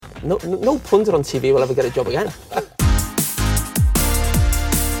no punter on TV will ever get a job again.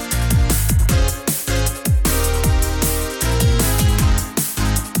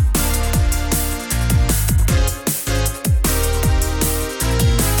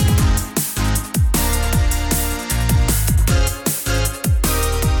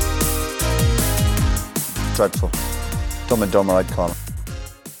 Dreadful. Dumb and dumber, I'd call him.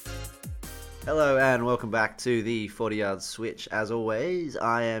 Hello and welcome back to the 40 Yard Switch. As always,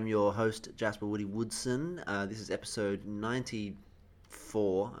 I am your host, Jasper Woody Woodson. This is episode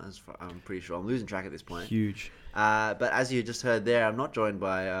 94, I'm pretty sure. I'm losing track at this point. Huge. But as you just heard there, I'm not joined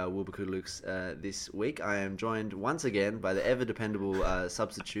by Wilbur Lukes this week. I am joined once again by the ever-dependable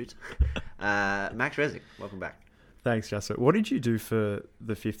substitute, Max Resic. Welcome back. Thanks, Jasper. What did you do for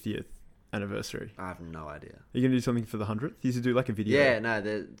the 50th anniversary? I have no idea. Are you going to do something for the 100th? You should do like a video. Yeah, no,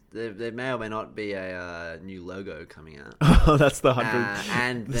 there may or may not be a new logo coming out. Oh, that's the 100th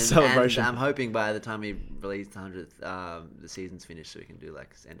and celebration. And I'm hoping by the time we release the 100th, the season's finished, so we can do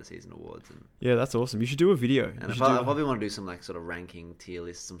like end of season awards. And yeah, that's awesome. You should do a video. And I probably want to do some like sort of ranking tier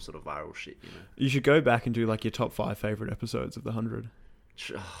list, some sort of viral shit. You know, you should go back and do like your top 5 favorite episodes of the 100.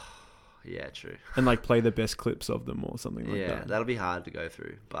 Yeah, true. And like play the best clips of them or something like that. Yeah, that'll be hard to go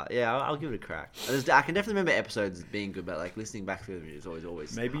through. But yeah, I'll give it a crack. I can definitely remember episodes being good, but like listening back through them is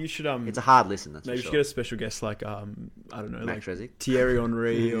always. Maybe you should it's a hard listen. That's maybe for sure. You should get a special guest like I don't know, Max like Resic? Thierry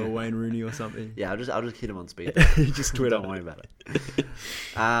Henry or Wayne Rooney or something. Yeah, I'll just hit him on speed. Just Twitter. Don't worry about it.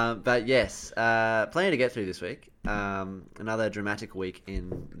 But yes, plenty to get through this week. Another dramatic week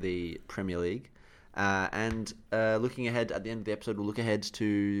in the Premier League. And looking ahead at the end of the episode, we'll look ahead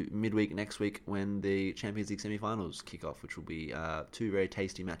to midweek next week when the Champions League semi-finals kick off, which will be 2 very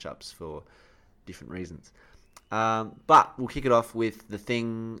tasty matchups for different reasons. But we'll kick it off with the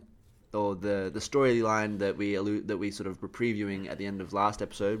thing, or the storyline that we sort of were previewing at the end of last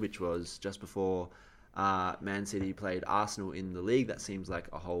episode, which was just before Man City played Arsenal in the league. That seems like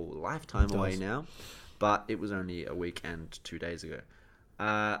a whole lifetime away now, but it was only a week and 2 days ago.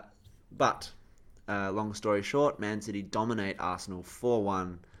 Long story short, Man City dominate Arsenal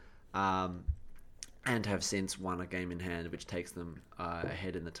 4-1 and have since won a game in hand, which takes them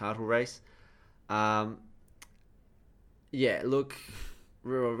ahead in the title race. Look,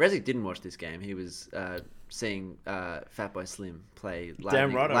 Resic didn't watch this game. He was seeing Fatboy Slim play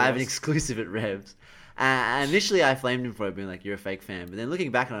live and exclusive at Revs. Initially, I flamed him for it, being like, you're a fake fan. But then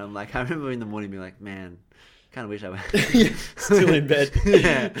looking back on it, I'm like, I remember in the morning being like, man, kind of wish I went still in bed,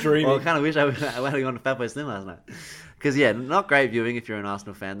 dreaming. Well, kind of wish I would have gone to Fatboy Slim last night. Because yeah, not great viewing if you're an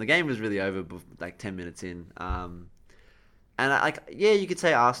Arsenal fan. The game was really over like 10 minutes in, you could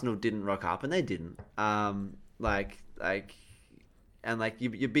say Arsenal didn't rock up, and they didn't. Your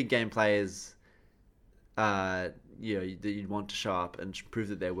big game players, that you'd want to show up and prove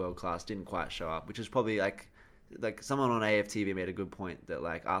that they're world class didn't quite show up, which is probably like someone on AFTV made a good point that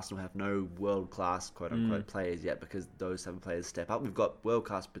like Arsenal have no world-class quote-unquote players yet because those type of players step up. We've got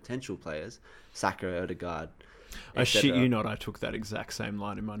world-class potential players, Saka, Odegaard. I shit you not, I took that exact same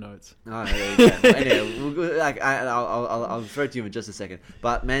line in my notes. Oh, there you go. Anyway, I'll throw it to you in just a second.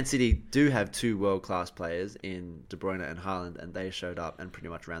 But Man City do have 2 world-class players in De Bruyne and Haaland, and they showed up and pretty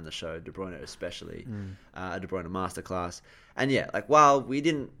much ran the show. De Bruyne especially, De Bruyne masterclass. And yeah, while we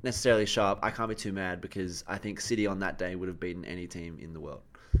didn't necessarily show up, I can't be too mad because I think City on that day would have beaten any team in the world.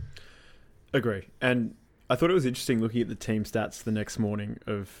 Agree. And I thought it was interesting looking at the team stats the next morning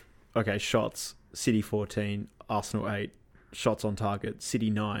of, shots, City 14, Arsenal 8, shots on target, City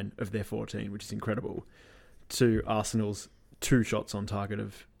 9 of their 14, which is incredible, to Arsenal's 2 shots on target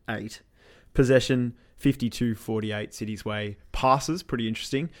of 8. Possession, 52-48 City's way. Passes, pretty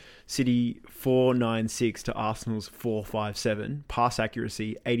interesting. City 496 to Arsenal's 457. Pass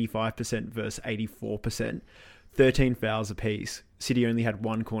accuracy, 85% versus 84%. 13 fouls apiece. City only had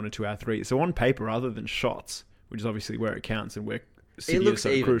 1 corner to our 3. So on paper, other than shots, which is obviously where it counts and where City it looks is so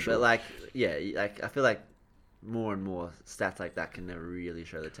even, crucial. But I feel like more and more stats like that can never really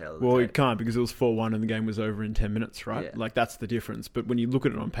show the tail of the Well, tape. it can't because it was 4-1 and the game was over in 10 minutes, right? Yeah. Like, that's the difference. But when you look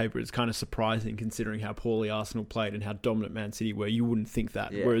at it on paper, it's kind of surprising considering how poorly Arsenal played and how dominant Man City were. You wouldn't think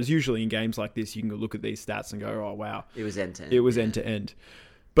that. Yeah. Whereas usually in games like this, you can go look at these stats and go, oh, wow. It was end-to-end. It was end-to-end.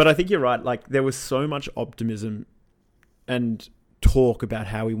 But I think you're right. Like, there was so much optimism and talk about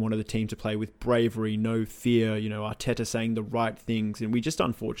how we wanted the team to play with bravery, no fear, Arteta saying the right things. And we just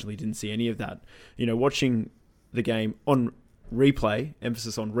unfortunately didn't see any of that. Watching the game on replay,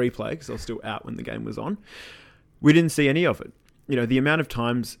 emphasis on replay, because I was still out when the game was on, we didn't see any of it. The amount of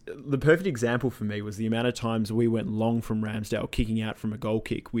times, the perfect example for me was the amount of times we went long from Ramsdale kicking out from a goal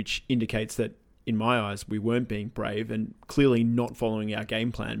kick, which indicates that in my eyes, we weren't being brave and clearly not following our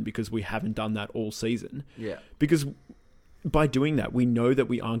game plan because we haven't done that all season. Yeah. Because by doing that, we know that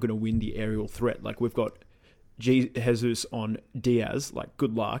we aren't going to win the aerial threat. Like, we've got Jesus on Diaz, like,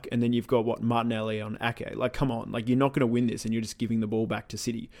 good luck. And then you've got, Martinelli on Ake. Like, come on. Like, you're not going to win this and you're just giving the ball back to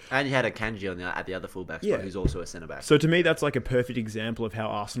City. And you had a Kanji at the other fullback spot, who's also a centre-back. So to me, that's like a perfect example of how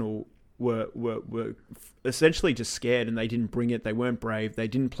Arsenal were essentially just scared and they didn't bring it. They weren't brave. They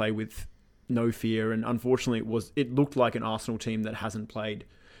didn't play with no fear. And unfortunately, it looked like an Arsenal team that hasn't played.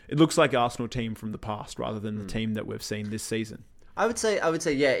 It looks like Arsenal team from the past rather than the team that we've seen this season. I would say,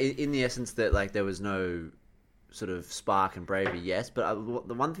 yeah, in the essence that, like, there was no sort of spark and bravery, yes. But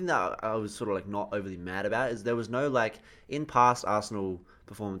the one thing that I was sort of, like, not overly mad about is there was no, like, in past Arsenal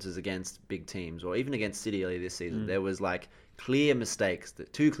performances against big teams or even against City earlier this season, there was, like, two clear mistakes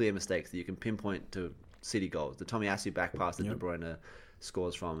that you can pinpoint to City goals. The Tomiyasu back pass that De Bruyne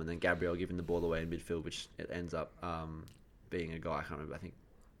scores from, and then Gabriel giving the ball away in midfield, which it ends up being a guy, I can't remember, I think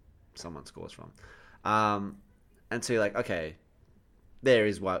someone scores from. And so you're like, okay,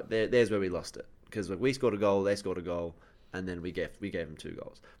 there's where we lost it. Because, like, we scored a goal, they scored a goal, and then we gave them 2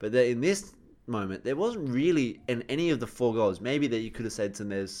 goals. But in this moment, there wasn't really in any of the 4 goals. Maybe that you could have said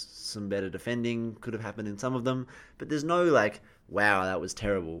there's some better defending could have happened in some of them, but there's no, like, wow, that was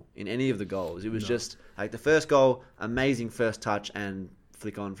terrible in any of the goals. It was just like the first goal, amazing first touch and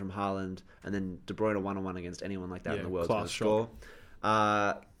flick on from Haaland, and then De Bruyne 1-on-1 against anyone like that in the world to score.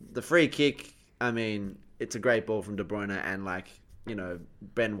 The free kick, I mean, it's a great ball from De Bruyne, and, like, you know,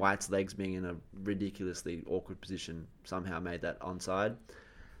 Ben White's legs being in a ridiculously awkward position somehow made that onside.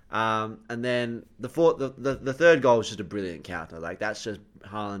 And then the third goal was just a brilliant counter. Like, that's just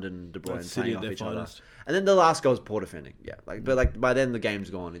Haaland and De Bruyne playing off each other. And then the last goal is poor defending. Yeah, but by then the game's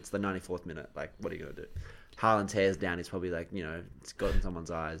gone. It's the 94th minute. Like, what are you gonna do? Haaland tears down. He's probably, like, you know, it's got in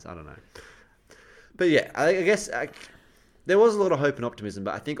someone's eyes. I don't know. But yeah, I guess there was a lot of hope and optimism.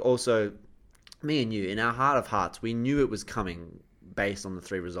 But I think also, me and you, in our heart of hearts, we knew it was coming based on the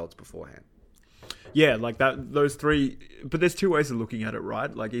 3 results beforehand. Yeah, like that. Those 3, but there's 2 ways of looking at it,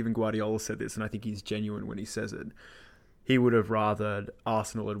 right? Like, even Guardiola said this, and I think he's genuine when he says it. He would have rather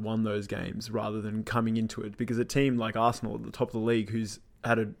Arsenal had won those games rather than coming into it, because a team like Arsenal at the top of the league, who's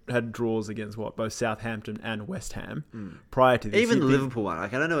had draws against both Southampton and West Ham prior to this. Even the Liverpool one,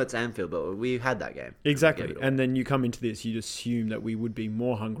 like, I don't know it's Anfield, but we had that game. Exactly, and then you come into this, you'd assume that we would be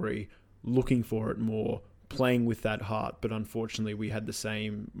more hungry, looking for it more, playing with that heart, but unfortunately we had the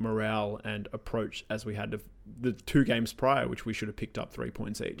same morale and approach as we had the 2 games prior, which we should have picked up 3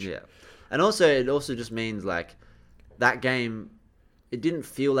 points each. Yeah, and also it also just means, like, that game, it didn't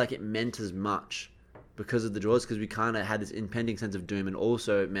feel like it meant as much because of the draws, because we kind of had this impending sense of doom, and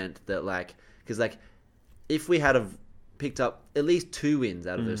also it meant that, like, because, like, if we had have picked up at least 2 wins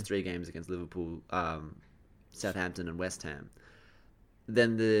out of those 3 games against Liverpool, Southampton, and West Ham,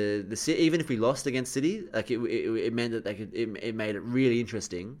 then the even if we lost against City, like, it meant that it made it really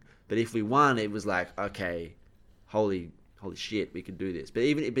interesting. But if we won, it was like, okay, holy shit, we could do this. But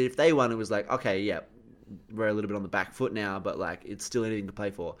if they won, it was like, okay, yeah, we're a little bit on the back foot now, but, like, it's still anything to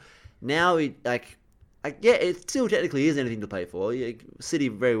play for. Now it still technically is anything to play for. City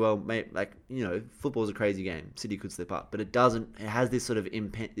very well may, like, you know, football's a crazy game. City could slip up, but it doesn't. It has this sort of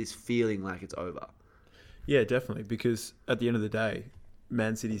this feeling like it's over. Yeah, definitely, because at the end of the day,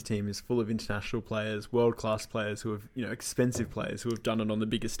 Man City's team is full of international players, world-class players who have, you know, expensive players who have done it on the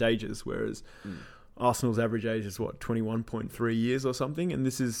biggest stages, whereas Arsenal's average age is 21.3 years or something, and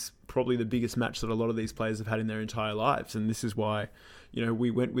this is probably the biggest match that a lot of these players have had in their entire lives, and this is why, you know,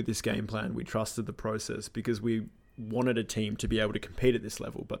 we went with this game plan. We trusted the process because we wanted a team to be able to compete at this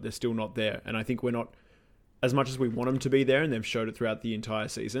level, but they're still not there, and I think we're not, as much as we want them to be there, and they've showed it throughout the entire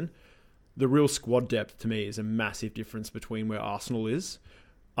season. The real squad depth, to me, is a massive difference between where Arsenal is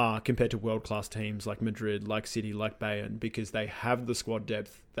compared to world-class teams like Madrid, like City, like Bayern, because they have the squad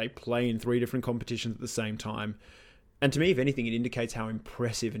depth. They play in 3 different competitions at the same time. And to me, if anything, it indicates how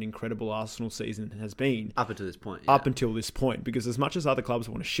impressive and incredible Arsenal season has been. Up until this point. Yeah. Up until this point. Because as much as other clubs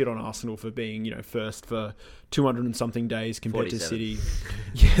want to shit on Arsenal for being, you know, first for 200 and something days compared 47. To City.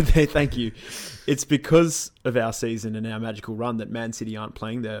 Yeah, thank you. It's because of our season and our magical run that Man City aren't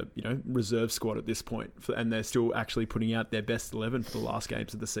playing their, you know, reserve squad at this point. And they're still actually putting out their best 11 for the last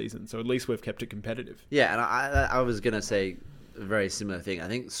games of the season. So at least we've kept it competitive. Yeah, and I was going to say a very similar thing. I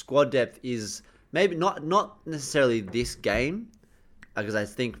think squad depth is... Maybe not necessarily this game, because I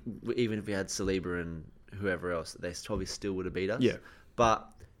think even if we had Saliba and whoever else, they probably still would have beat us. Yeah.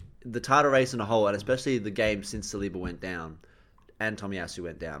 But the title race in a whole, and especially the game since Saliba went down and Tomiyasu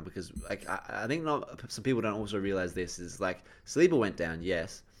went down, because, like, I think some people don't also realize this, is like Saliba went down,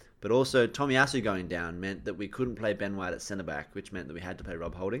 yes, But also, Tomiyasu going down meant that we couldn't play Ben White at centre-back, which meant that we had to play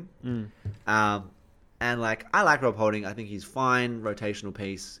Rob Holding. And, like, I like Rob Holding. I think he's fine, rotational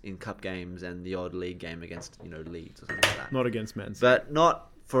piece in cup games and the odd league game against, Leeds or something like that. Not against Man City. But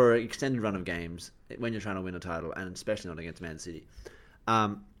not for an extended run of games when you're trying to win a title, and especially not against Man City.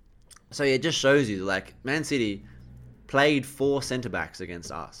 So yeah, it just shows you, like, Man City played 4 centre-backs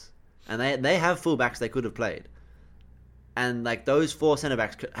against us. And they have full-backs they could have played. And, like, those 4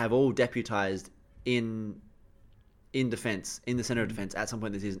 centre-backs have all deputised in defence, in the centre of defence at some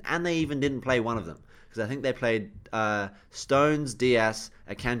point this season. And they even didn't play one of them. Because I think they played Stones, Diaz,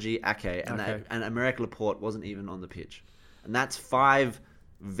 Akanji, Ake, and America Laporte wasn't even on the pitch. And that's 5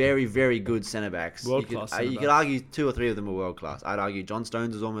 very, very good centre-backs. World-class You could argue 2 or 3 of them are world-class. I'd argue John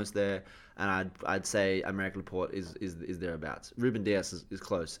Stones is almost there, and I'd say America Laporte is thereabouts. Ruben Diaz is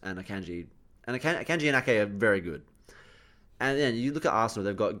close, and Akanji and Ake are very good. And then you look at Arsenal,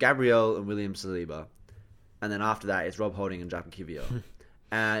 they've got Gabriel and William Saliba, and then after that it's Rob Holding and Jaka Kiwior.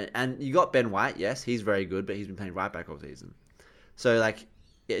 And you got Ben White, yes, he's very good, but he's been playing right back all season. So, like,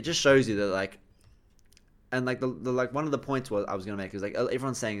 it just shows you that, like, and, like, the one of the points I was going to make is, like,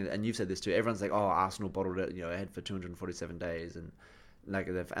 everyone's saying, and you've said this too, everyone's like, oh, Arsenal bottled it, ahead for 247 days, and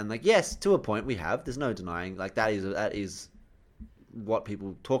yes, to a point we have. There's no denying, like, that is what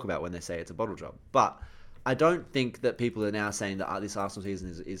people talk about when they say it's a bottle job. But I don't think that people are now saying that this Arsenal season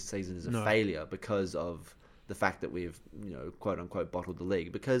is a failure because of the fact that we've, quote unquote, bottled the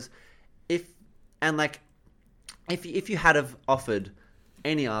league. Because if you had have offered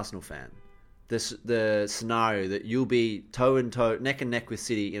any Arsenal fan the scenario that you'll be toe and toe, neck and neck with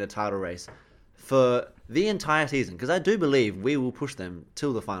City in a title race for the entire season, because I do believe we will push them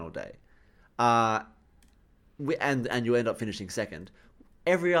till the final day, and you end up finishing second,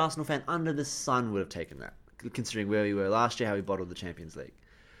 every Arsenal fan under the sun would have taken that, considering where we were last year, how we bottled the Champions League.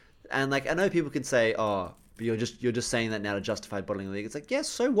 And, like, I know people can say, oh, but you're just saying that now to justify bottling the league. It's like, yes,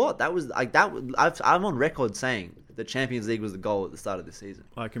 so what? That was like that. I'm on record saying the Champions League was the goal at the start of this season.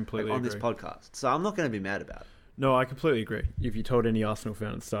 I completely agree. On this podcast, so I'm not going to be mad about it. No, I completely agree. If you told any Arsenal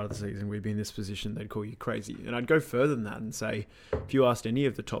fan at the start of the season we'd be in this position, they'd call you crazy. And I'd go further than that and say, if you asked any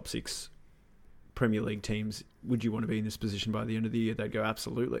of the top 6 Premier League teams, would you want to be in this position by the end of the year? They'd go,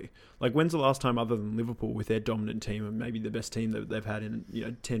 absolutely. Like, when's the last time, other than Liverpool, with their dominant team and maybe the best team that they've had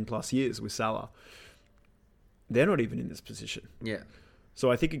in 10 plus years with Salah, they're not even in this position. Yeah. So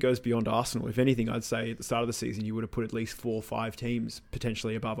I think it goes beyond Arsenal. If anything, I'd say at the start of the season you would have put at least 4 or 5 teams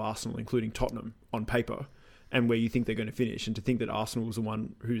potentially above Arsenal, including Tottenham, on paper, and where you think they're going to finish. And to think that Arsenal was the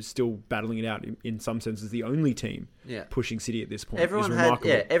one who's still battling it out in some sense as the only team pushing City at this point is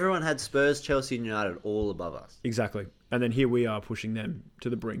remarkable. Everyone had Spurs, Chelsea and United all above us. Exactly. And then here we are pushing them to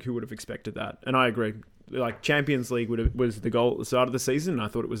the brink. Who would have expected that? And I agree. Like, Champions League was the goal at the start of the season, and I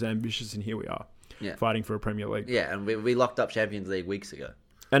thought it was ambitious, and here we are. Yeah. Fighting for a Premier League. Yeah, and we locked up Champions League weeks ago.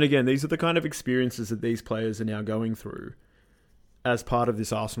 And again, these are the kind of experiences that these players are now going through as part of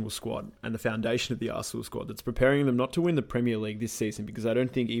this Arsenal squad and the foundation of the Arsenal squad that's preparing them not to win the Premier League this season, because I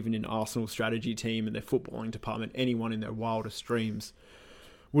don't think even in Arsenal's strategy team and their footballing department, anyone in their wildest dreams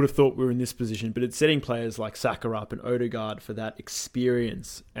would have thought we were in this position. But it's setting players like Saka up and Odegaard for that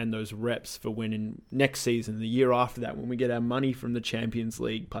experience and those reps for when in next season, the year after that, when we get our money from the Champions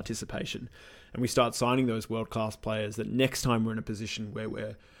League participation, and we start signing those world-class players, that next time we're in a position where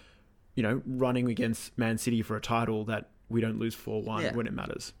we're, running against Man City for a title, that we don't lose 4-1 when it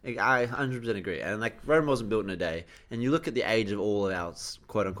matters. I 100% agree. And, like, Rome wasn't built in a day. And you look at the age of all of our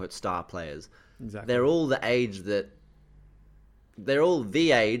quote-unquote star players. Exactly. They're all the age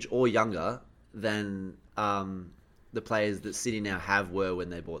or younger than the players that City now were when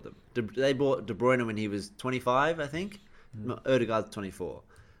they bought them. They bought De Bruyne when he was 25, I think. Odegaard's 24.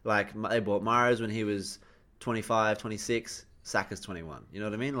 Like, they bought Mahrez when he was 25, 26. Saka's 21. You know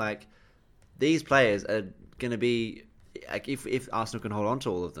what I mean? Like, these players are going to be, like, if Arsenal can hold on to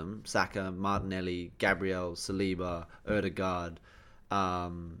all of them, Saka, Martinelli, Gabriel, Saliba, Odegaard,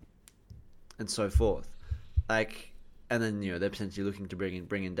 and so forth. Like, and then, they're potentially looking to bring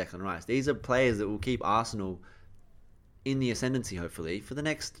in Declan Rice. These are players that will keep Arsenal in the ascendancy, hopefully, for the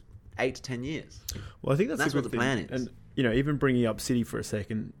next 8 to 10 years. Well, I think that's what the plan is. And, even bringing up City for a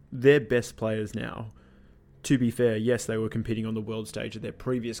second, their best players now, to be fair, yes, they were competing on the world stage at their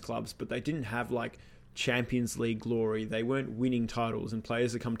previous clubs, but they didn't have, like, Champions League glory. They weren't winning titles, and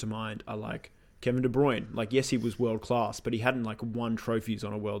players that come to mind are like Kevin De Bruyne. Like, yes, he was world class, but he hadn't, like, won trophies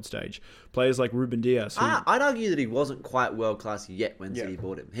on a world stage. Players like Ruben Diaz. I'd argue that he wasn't quite world class yet when City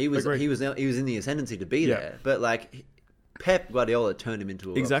bought him. He was in the ascendancy to be there, but, like, Pep Guardiola turned him into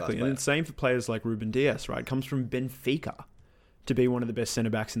a world class player. And the same for players like Ruben Diaz, right? Comes from Benfica. to be one of the best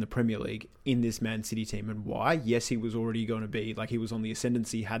centre-backs in the Premier League in this Man City team. And why? Yes, he was already going to be, like, he was on the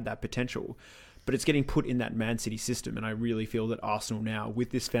ascendancy, had that potential. But it's getting put in that Man City system. And I really feel that Arsenal now, with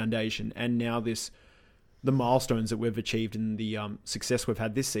this foundation and now the milestones that we've achieved and the success we've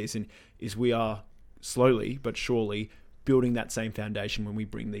had this season, is we are slowly but surely building that same foundation when we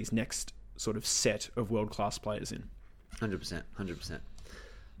bring these next sort of set of world-class players in. 100%.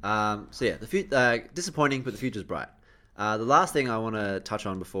 So yeah, disappointing, but the future's bright. The last thing I want to touch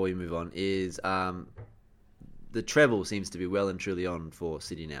on before we move on is the treble seems to be well and truly on for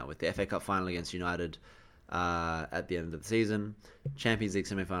City now, with the FA Cup final against United at the end of the season, Champions League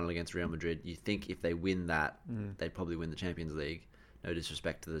semi-final against Real Madrid. You think if they win that, they'd probably win the Champions League. No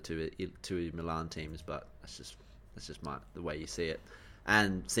disrespect to the two Milan teams, but that's just the way you see it.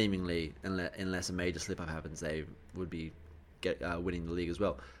 And seemingly, unless a major slip-up happens, they would be winning the league as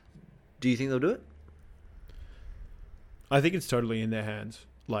well. Do you think they'll do it? I think it's totally in their hands.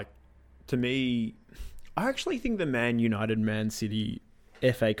 Like, to me, I actually think the Man United, Man City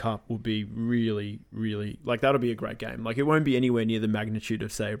FA Cup will be really, really... Like, that'll be a great game. Like, it won't be anywhere near the magnitude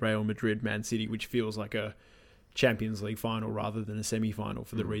of, say, Real Madrid, Man City, which feels like a Champions League final rather than a semi-final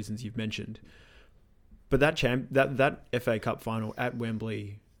for the reasons you've mentioned. But that FA Cup final at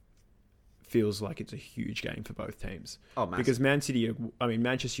Wembley feels like it's a huge game for both teams. Oh, massive. Because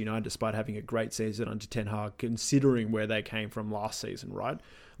Manchester United, despite having a great season under Ten Hag, considering where they came from last season, right?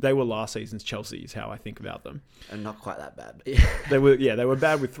 They were last season's Chelsea, is how I think about them. And not quite that bad. They were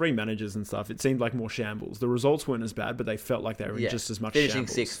bad with 3 managers and stuff. It seemed like more shambles. The results weren't as bad, but they felt like they were in just as much Finishing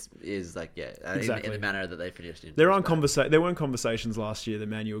shambles. Sixth is like, exactly. in the manner that they finished in. There weren't conversations last year that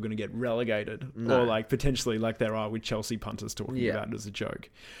Man U were going to get relegated, or like potentially like there are with Chelsea punters talking about it as a joke.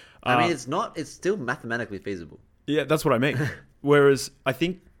 I mean, it's still mathematically feasible. Yeah, that's what I mean. Whereas I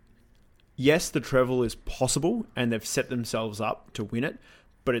think, yes, the treble is possible and they've set themselves up to win it,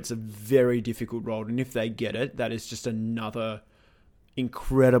 but it's a very difficult role. And if they get it, that is just another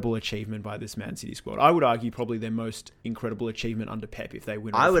incredible achievement by this Man City squad. I would argue probably their most incredible achievement under Pep if they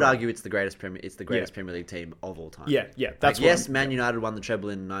win. I would argue it's the greatest Premier League team of all time. Yeah. That's like, yes, Man United won the treble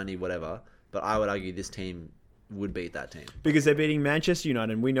in 90 whatever, but I would argue this team would beat that team. Because they're beating Manchester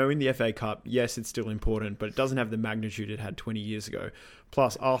United. And we know in the FA Cup, yes, it's still important, but it doesn't have the magnitude it had 20 years ago.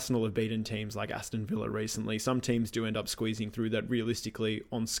 Plus, Arsenal have beaten teams like Aston Villa recently. Some teams do end up squeezing through that realistically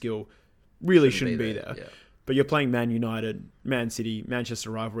on skill really shouldn't be there. Yeah. But you're playing Man United, Man City,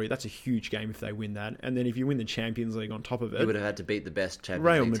 Manchester rivalry. That's a huge game if they win that. And then if you win the Champions League on top of it... You would have had to beat the best Champions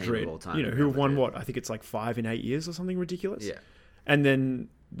Real League Madrid, team of all time. You know, who have won what? I think it's like 5 in 8 years or something ridiculous. Yeah. And then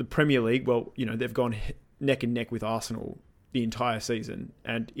the Premier League, well, you know, they've gone neck and neck with Arsenal the entire season.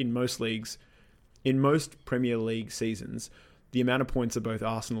 And in most Premier League seasons, the amount of points that both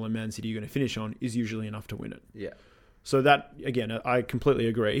Arsenal and Man City are going to finish on is usually enough to win it. Yeah. So that, again, I completely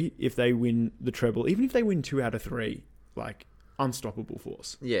agree. If they win the treble, even if they win 2 out of 3, like, unstoppable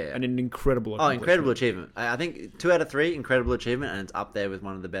force. Yeah. And an incredible accomplishment. Oh, incredible achievement. I think 2 out of 3, incredible achievement, and it's up there with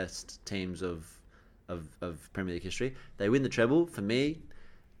one of the best teams of Premier League history. They win the treble, for me,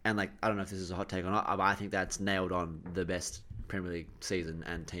 and like, I don't know if this is a hot take or not, but I think that's nailed on the best Premier League season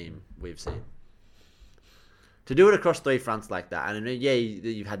and team we've seen. To do it across 3 fronts like that, and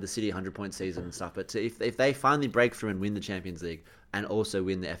you've had the City 100-point season and stuff, but if they finally break through and win the Champions League and also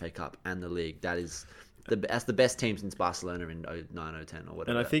win the FA Cup and the league, that's the best team since Barcelona in 09, 010 or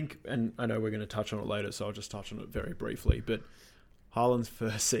whatever. And I think, and I know we're going to touch on it later, so I'll just touch on it very briefly, but Haaland's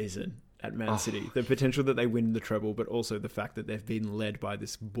first season at Man City, the potential that they win the treble, but also the fact that they've been led by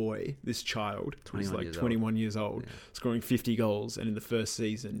this child, who's like 21 years old, scoring 50 goals, and in the first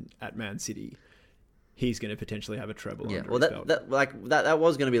season at Man City, he's going to potentially have a treble. Yeah, well, that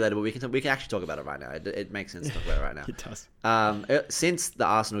was going to be later, but we can actually talk about it right now. It makes sense to talk about it right now. It does. Since the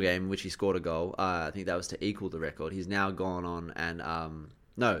Arsenal game, which he scored a goal, I think that was to equal the record. He's now gone on and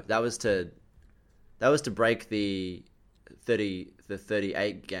that was to break the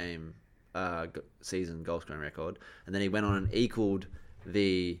 38 game season goal scoring record, and then he went on and equaled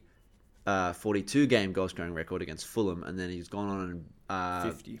the 42 game goal scoring record against Fulham, and then he's gone on and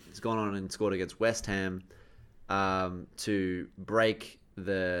 50. He's gone on and scored against West Ham to break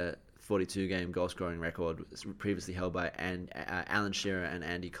the 42 game goal scoring record previously held by Alan Shearer and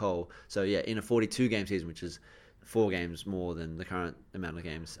Andy Cole. So yeah, in a 42 game season, which is 4 games more than the current amount of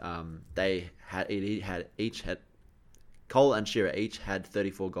games, Cole and Shearer each had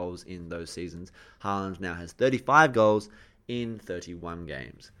 34 goals in those seasons. Haaland now has 35 goals in 31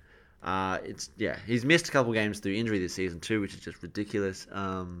 games. He's missed a couple games through injury this season too, which is just ridiculous.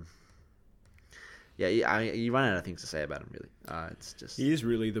 yeah, you run out of things to say about him, really. It's just... He is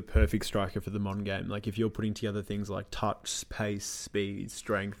really the perfect striker for the modern game. Like, if you're putting together things like touch, pace, speed,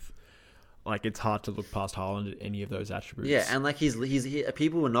 strength, like, it's hard to look past Haaland at any of those attributes. Yeah, and like he's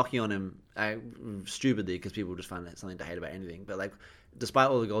people were knocking on him stupidly because people just find something to hate about anything. But like, despite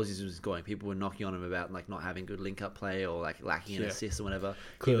all the goals he was scoring, people were knocking on him about like not having good link-up play or like lacking an assist or whatever.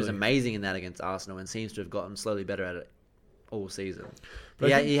 Clearly. He was amazing in that against Arsenal and seems to have gotten slowly better at it all season.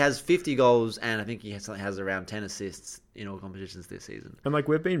 He has 50 goals and I think he has around 10 assists in all competitions this season. And like,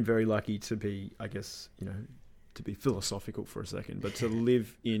 we've been very lucky to be, I guess, to be philosophical for a second, but to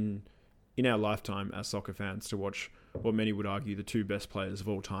live in our lifetime as soccer fans, to watch what many would argue the two best players of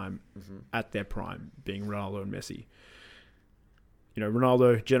all time at their prime, being Ronaldo and Messi.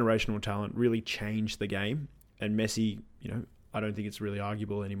 Ronaldo, generational talent, really changed the game, and Messi, I don't think it's really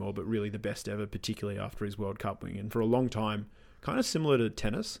arguable anymore, but really the best ever, particularly after his World Cup win. And for a long time, kind of similar to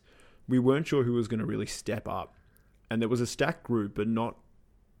tennis, we weren't sure who was going to really step up. And there was a stacked group, but not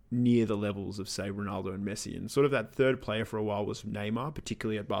near the levels of, say, Ronaldo and Messi. And sort of that third player for a while was Neymar,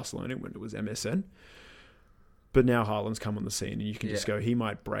 particularly at Barcelona when it was MSN. But now Haaland's come on the scene, and you can just go, he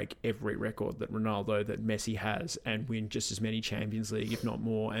might break every record that Messi has and win just as many Champions League, if not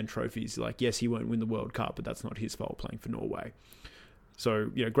more, and trophies. Like, yes, he won't win the World Cup, but that's not his fault playing for Norway. So,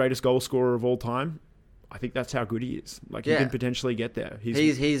 greatest goal scorer of all time. I think that's how good he is. Like, he can potentially get there.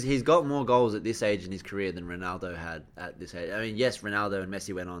 He's got more goals at this age in his career than Ronaldo had at this age. I mean, yes, Ronaldo and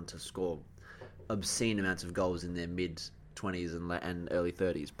Messi went on to score obscene amounts of goals in their mid-20s and early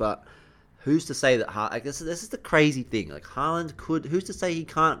 30s, but who's to say that this is the crazy thing. Like, Haaland who's to say he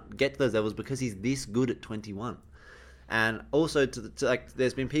can't get to those levels because he's this good at 21? And also,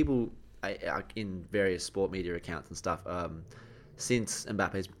 there's been people in various sport media accounts and stuff since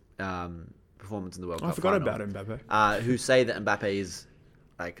Mbappe's performance in the World Cup. I forgot about Mbappe. Who say that Mbappe is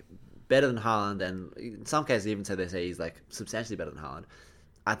like better than Haaland, and in some cases even they say he's like substantially better than Haaland.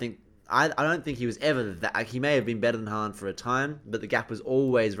 I don't think he was ever that. Like, he may have been better than Haaland for a time, but the gap was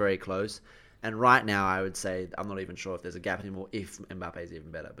always very close. And right now, I would say I'm not even sure if there's a gap anymore if Mbappe is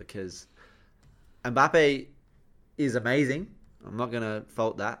even better, because Mbappe is amazing. I'm not going to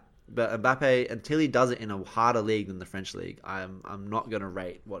fault that. But Mbappe, until he does it in a harder league than the French league, I'm not going to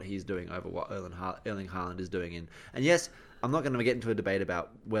rate what he's doing over what Erling Haaland is doing in. And yes, I'm not going to get into a debate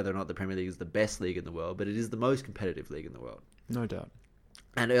about whether or not the Premier League is the best league in the world, but it is the most competitive league in the world. No doubt.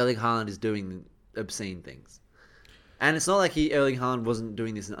 And Erling Haaland is doing obscene things. And it's not like Erling Haaland wasn't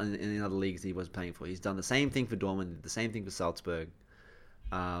doing this in other leagues he was playing for. He's done the same thing for Dortmund, the same thing for Salzburg.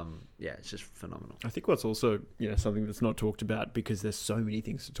 It's just phenomenal. I think what's also something that's not talked about, because there's so many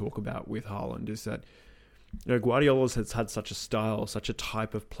things to talk about with Haaland, is that Guardiola's has had such a style, such a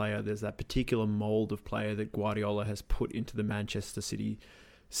type of player. There's that particular mold of player that Guardiola has put into the Manchester City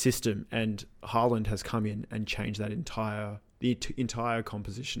system, and Haaland has come in and changed that the entire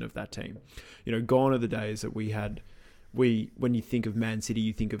composition of that team. Gone are the days that when you think of Man City,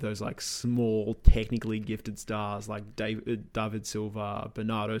 you think of those like small, technically gifted stars like David Silva,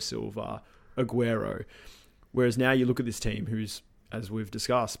 Bernardo Silva, Aguero. Whereas now you look at this team who's, as we've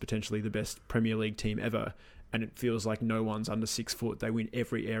discussed, potentially the best Premier League team ever, and it feels like no one's under 6 foot. They win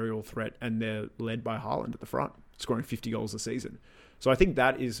every aerial threat, and they're led by Haaland at the front, scoring 50 goals a season. So I think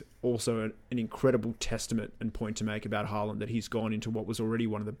that is also an incredible testament and point to make about Haaland, that he's gone into what was already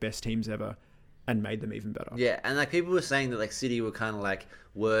one of the best teams ever and made them even better. Yeah, and like people were saying that like City were kind of like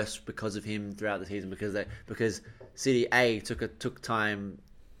worse because of him throughout the season, because City took time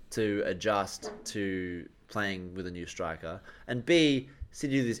to adjust to playing with a new striker, and B,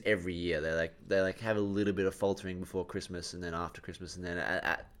 City do this every year. They have a little bit of faltering before Christmas and then after Christmas, and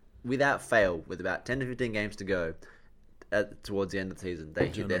then without fail, with about 10 to 15 games to go towards the end of the season, they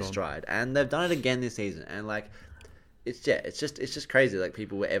hit their stride, and they've done it again this season. And like, it's just crazy. Like,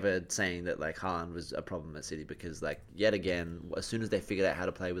 people were ever saying that like Haaland was a problem at City, because like yet again, as soon as they figured out how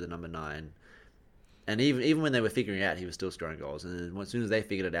to play with a number 9, and even when they were figuring it out, he was still scoring goals. And then as soon as they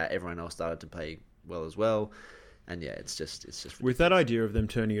figured it out, everyone else started to play well as well. And yeah, it's just ridiculous. With that idea of them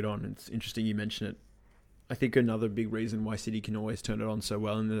turning it on, it's interesting you mention it. I think another big reason why City can always turn it on so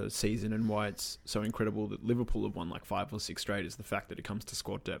well in the season, and why it's so incredible that Liverpool have won like 5 or 6 straight, is the fact that it comes to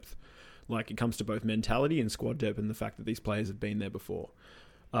squad depth. Like, it comes to both mentality and squad depth, and the fact that these players have been there before.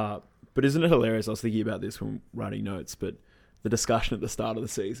 But isn't it hilarious? I was thinking about this when writing notes, but the discussion at the start of the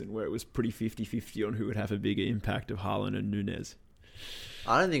season where it was pretty 50-50 on who would have a bigger impact of Haaland and Nunez.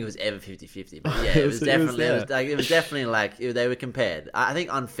 I don't think it was ever 50-50, but yeah, it was definitely like they were compared. I think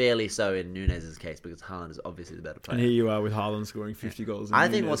unfairly so in Nunez's case because Haaland is obviously the better player. And here you are with Haaland scoring 50 goals. And I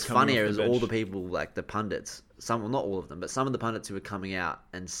think Nunez what's coming funnier off is the all the bench. people, like the pundits, some, well, not all of them, but some of the pundits who were coming out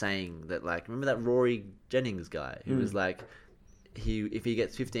and saying that, like, remember that Rory Jennings guy who was like, if he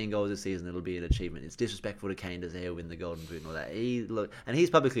gets 15 goals this season, it'll be an achievement. It's disrespectful to Kane to say he'll win the Golden Boot and all that. And he's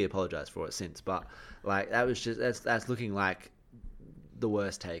publicly apologized for it since, but like that was just that's looking like the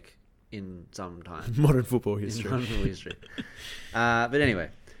worst take in some time. Modern football history. But anyway,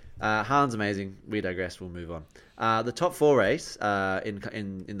 Haaland's amazing. We digress. We'll move on. The top four race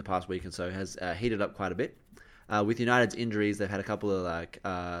in the past week and so has heated up quite a bit. With United's injuries, they've had a couple of like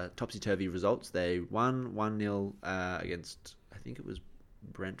topsy-turvy results. They won 1-0 against, I think it was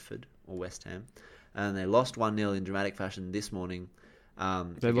Brentford or West Ham, and they lost 1-0 in dramatic fashion this morning.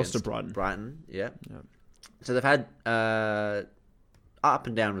 They lost to Brighton. Brighton, yeah. So they've had up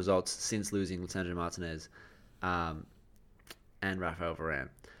and down results since losing Lisandro Martinez and Rafael Varane.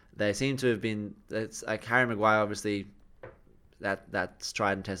 They seem to have been. It's like Harry Maguire, obviously. That's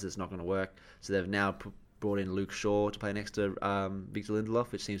tried and tested. It's not going to work. So they've now brought in Luke Shaw to play next to Victor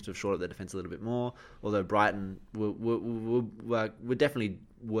Lindelof, which seems to have shored up their defence a little bit more. Although Brighton were definitely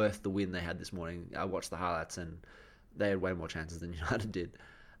worth the win they had this morning. I watched the highlights and they had way more chances than United did.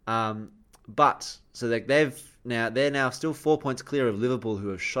 But so they're now still 4 points clear of Liverpool, who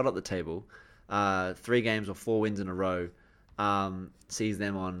have shot up the table. 3 games or 4 wins in a row sees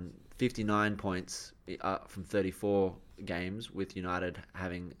them on 59 points from 34 games, with United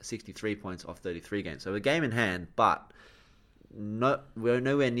having 63 points off 33 games. So a game in hand, but we're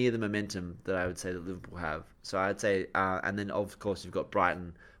nowhere near the momentum that I would say that Liverpool have. So I'd say, and then of course you've got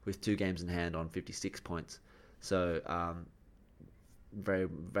Brighton with 2 games in hand on 56 points. So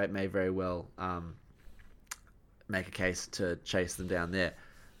may very well make a case to chase them down there.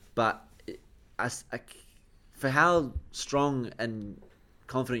 But for how strong and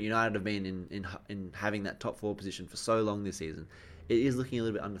confident United have been in having that top 4 position for so long this season, it is looking a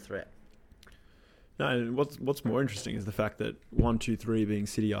little bit under threat. No, and what's more interesting is the fact that 1, 2, 3 being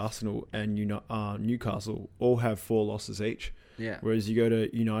City, Arsenal, and Newcastle all have 4 losses each. Yeah. Whereas you go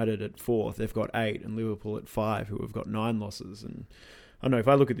to United at 4th, they've got 8, and Liverpool at 5, who have got 9 losses. And I don't know, if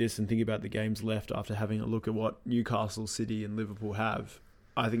I look at this and think about the games left after having a look at what Newcastle, City, and Liverpool have,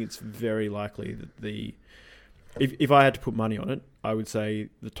 I think it's very likely that if I had to put money on it, I would say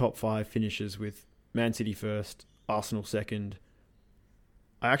the top 5 finishes with Man City first, Arsenal second.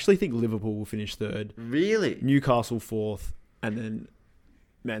 I actually think Liverpool will finish third. Really? Newcastle 4th, and then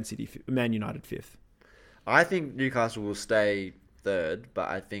Man United 5th. I think Newcastle will stay third, but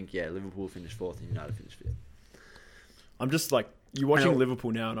I think, Liverpool will finish 4th and United finish 5th. I'm just like, you're watching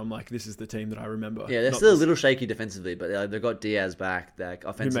Liverpool now, and I'm like, this is the team that I remember. Yeah, they're still a little shaky defensively, but they've got Diaz back. Like,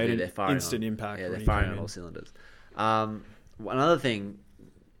 offensively, they're firing instant impact. Yeah, they're firing on all cylinders. Another thing,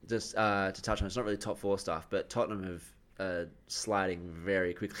 just to touch on, it's not really top 4 stuff, but Tottenham have sliding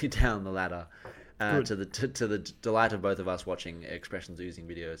very quickly down the ladder. To the delight of both of us watching Expressions oozing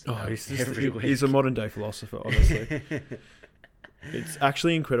videos. Every week. He's a modern day philosopher, honestly. It's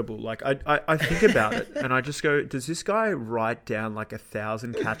actually incredible. Like I think about it and I just go, does this guy write down like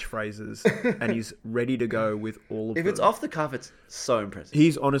 1,000 catchphrases and he's ready to go with all of them? If it's off the cuff, it's so impressive.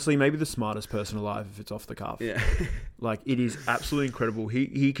 He's honestly maybe the smartest person alive if it's off the cuff. Yeah. Like, it is absolutely incredible.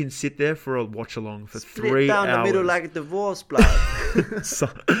 He can sit there for a watch along for Split 3 down hours. the middle like a divorce blood. So,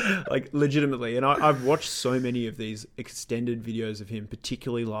 like, legitimately. And I've watched so many of these extended videos of him,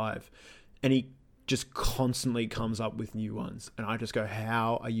 particularly live, and he just constantly comes up with new ones. And I just go,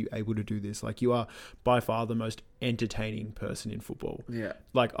 how are you able to do this? Like, you are by far the most entertaining person in football. Yeah.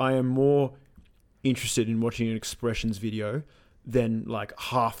 Like, I am more interested in watching an Expressions video than like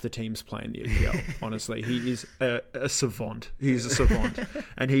half the teams playing the EPL. Honestly, he is a savant. He's a savant.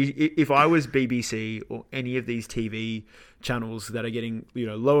 And if I was BBC or any of these TV channels that are getting,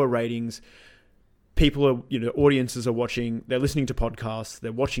 lower ratings, people are, audiences are watching, they're listening to podcasts,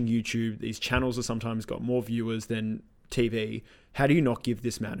 they're watching YouTube. These channels are sometimes got more viewers than TV. How do you not give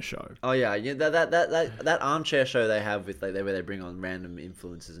this man a show? Oh yeah, that armchair show they have with where they bring on random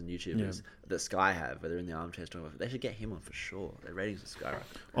influencers and YouTubers that Sky have, where they're in the armchairs talking about. They should get him on for sure. Their ratings are skyrocket.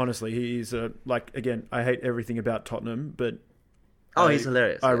 Honestly, he's again, I hate everything about Tottenham, but he's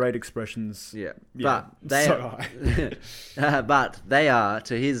hilarious. I rate Expressions. Yeah. But they so high. But they are,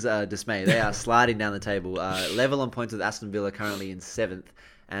 to his dismay, they are sliding down the table, level on points with Aston Villa, currently in 7th.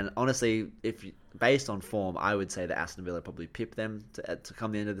 And honestly, based on form, I would say that Aston Villa probably pip them to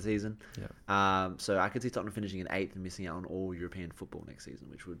come the end of the season. Yeah. So I could see Tottenham finishing in 8th and missing out on all European football next season,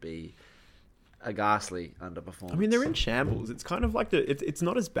 which would be a ghastly underperformance. I mean, they're in shambles. It's kind of like it's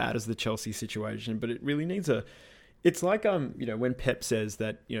not as bad as the Chelsea situation, but it really needs a. It's like when Pep says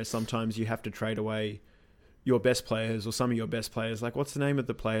that sometimes you have to trade away your best players or some of your best players. Like, what's the name of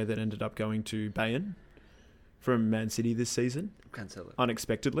the player that ended up going to Bayern from Man City this season? Cancelo.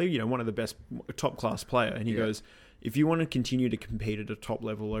 Unexpectedly, one of the best top class player, and he goes, if you want to continue to compete at a top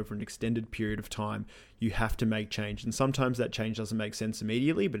level over an extended period of time, you have to make change. And sometimes that change doesn't make sense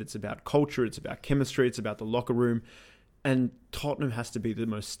immediately, but it's about culture, it's about chemistry, it's about the locker room. And Tottenham has to be the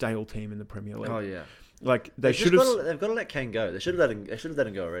most stale team in the Premier League. Oh, yeah. Like they've got to let Kane go. They should have let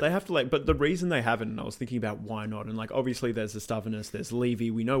him go already. They have to but the reason they haven't, and I was thinking about why not, and like obviously there's the stubbornness, there's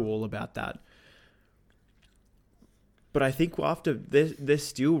Levy, we know all about that. But I think after they're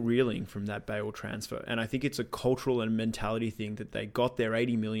still reeling from that Bale transfer, and I think it's a cultural and mentality thing that they got their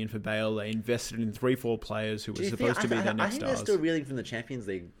 80 million for Bale. They invested in 3-4 players who were supposed to be their next stars. I think they're still reeling from the Champions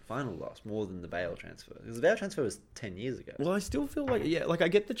League final loss more than the Bale transfer, because the Bale transfer was 10 years ago. Well, I still feel like I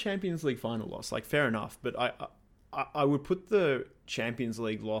get the Champions League final loss, like fair enough, but I would put the Champions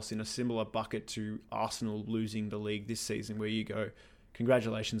League loss in a similar bucket to Arsenal losing the league this season, where you go,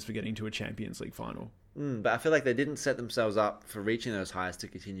 congratulations for getting to a Champions League final. But I feel like they didn't set themselves up for reaching those highs to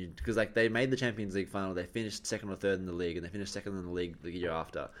continue, because like they made the Champions League final, they finished second or third in the league, and they finished second in the league the year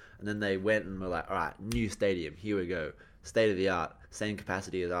after, and then they went and were like, all right, new stadium, here we go, state of the art, same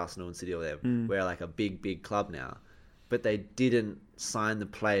capacity as Arsenal and City or them. We're like a big club now, but they didn't sign the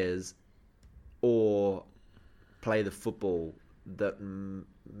players or play the football that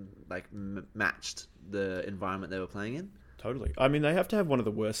matched the environment they were playing in. Totally. I mean, they have to have one of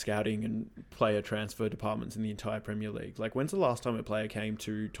the worst scouting and player transfer departments in the entire Premier League. Like, when's the last time a player came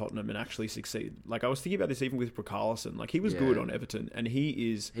to Tottenham and actually succeeded? Like, I was thinking about this even with Richarlison. Like, he was good on Everton, and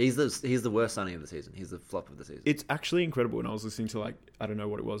he's the worst signing of the season. He's the flop of the season. It's actually incredible. And I was listening to, I don't know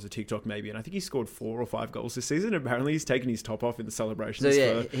what it was, a TikTok maybe, and I think he scored 4 or 5 goals this season. Apparently, he's taken his top off in the celebrations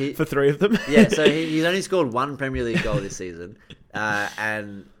for 3 of them. Yeah, so he's only scored 1 Premier League goal this season,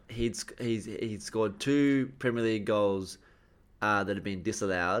 and he's scored 2 Premier League goals that have been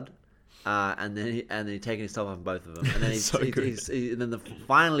disallowed, and then he's taken his top off both of them, and then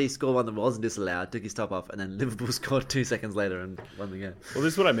finally scored one that wasn't disallowed, took his top off, and then Liverpool scored 2 seconds later and won the game. Well,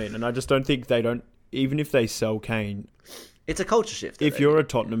 this is what I mean, and I just don't think even if they sell Kane, it's a culture shift. If you're a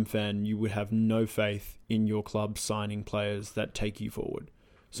Tottenham fan, you would have no faith in your club signing players that take you forward.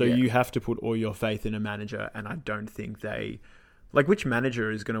 So you have to put all your faith in a manager, and I don't think they. Like, which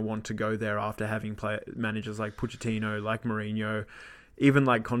manager is going to want to go there after having managers like Pochettino, like Mourinho, even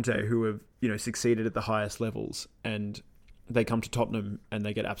like Conte, who have, succeeded at the highest levels, and they come to Tottenham and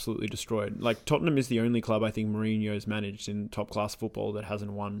they get absolutely destroyed. Like, Tottenham is the only club I think Mourinho's managed in top-class football that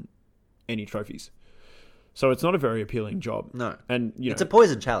hasn't won any trophies. So it's not a very appealing job. No. And, it's a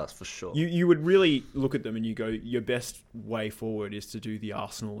poison chalice, for sure. You would really look at them and you go, your best way forward is to do the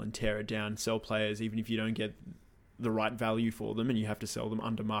Arsenal and tear it down, sell players, even if you don't get the right value for them, and you have to sell them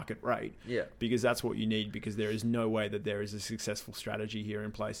under market rate. Yeah. Because that's what you need, because there is no way that there is a successful strategy here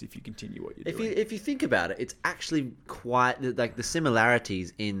in place if you continue what you're doing. If you think about it, it's actually quite like the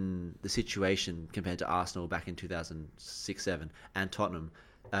similarities in the situation compared to Arsenal back in 2006-07 and Tottenham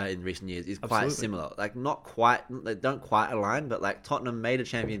in recent years is quite similar. Like, not quite, they don't quite align, but like Tottenham made a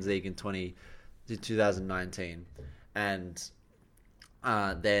Champions League in 2019 and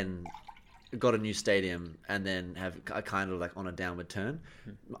then got a new stadium and then have a kind of like on a downward turn.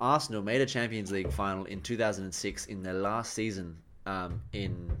 Arsenal made a Champions League final in 2006 in their last season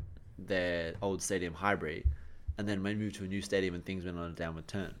in their old stadium, Highbury, and then moved to a new stadium and things went on a downward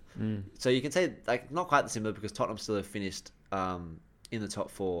turn. So you can say like not quite similar, because Tottenham still have finished in the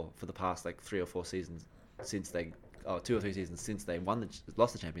top 4 for the past like 3 or 4 seasons since 2 or 3 seasons since they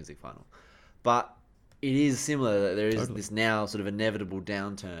lost the Champions League final. But it is similar that there is this now sort of inevitable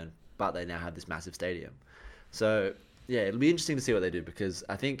downturn, but they now have this massive stadium. So yeah, it'll be interesting to see what they do, because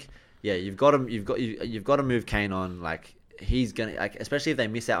I think you've got to move Kane on. Like, he's gonna, like, especially if they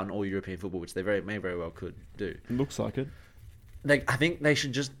miss out on all European football, which they may very well could do. It looks like it. I think they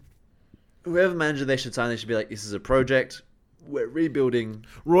should just, whoever manager they should sign, they should be like, this is a project. We're rebuilding.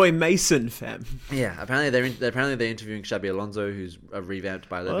 Roy Mason, fam. Yeah, apparently they're interviewing Xabi Alonso, who's revamped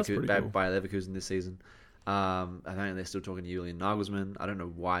by Leverkusen this season. Apparently they're still talking to Julian Nagelsmann. I don't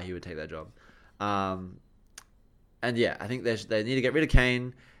know why he would take that job. And yeah, I think they need to get rid of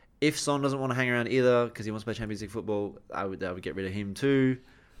Kane. If Son doesn't want to hang around either, because he wants to play Champions League football, I would get rid of him too.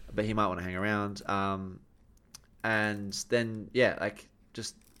 But he might want to hang around. And then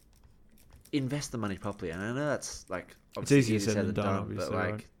just invest the money properly. And I know that's like obviously it's easier said than done, but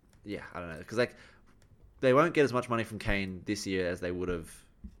right? I don't know, because they won't get as much money from Kane this year as they would have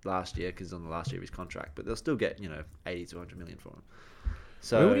last year because he's on the last year of his contract, but they'll still get 80 to 100 million for him. Where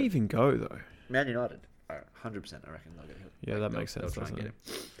So would he even go though? Man United, 100%, I reckon they'll get him. Yeah, that makes sense. They'll try and Doesn't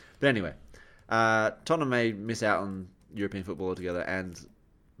get it? him. But anyway, Tottenham may miss out on European football altogether, and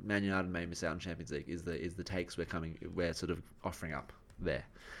Man United may miss out on Champions League. Is the takes we're sort of offering up there.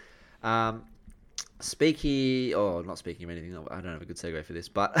 Not speaking of anything, I don't have a good segue for this,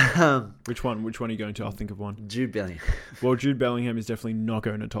 but Which one are you going to? I'll think of one. Jude Bellingham. Well, Jude Bellingham is definitely not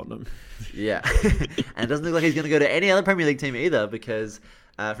going to Tottenham. Yeah. And it doesn't look like he's going to go to any other Premier League team either, because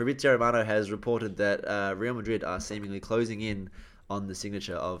Fabrizio Romano has reported that Real Madrid are seemingly closing in on the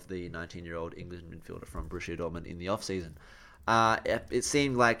signature of the 19-year-old English midfielder from Borussia Dortmund in the off-season. It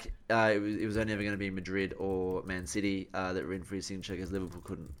seemed like it was only ever going to be Madrid or Man City that were in for his signature, because Liverpool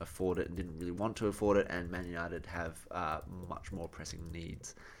couldn't afford it and didn't really want to afford it, and Man United have much more pressing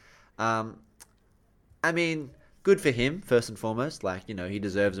needs. I mean, good for him, first and foremost. He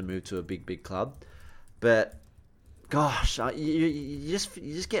deserves a move to a big club. But, gosh, you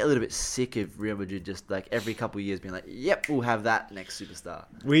just get a little bit sick of Real Madrid just every couple of years being like, yep, we'll have that next superstar.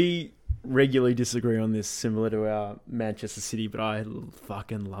 We regularly disagree on this, similar to our Manchester City, but I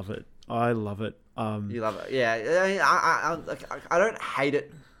fucking love it. I love it. You love it, yeah. I don't hate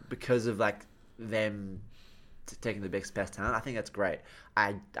it because of them taking the best talent. I think that's great.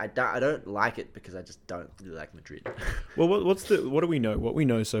 I don't like it because I just don't really like Madrid. Well, what do we know? What we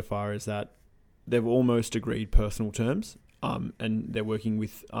know so far is that they've almost agreed personal terms. And they're working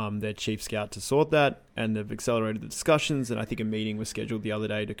with their chief scout to sort that, and they've accelerated the discussions. And I think a meeting was scheduled the other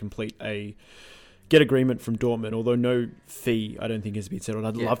day to get agreement from Dortmund, although no fee, I don't think, has been settled.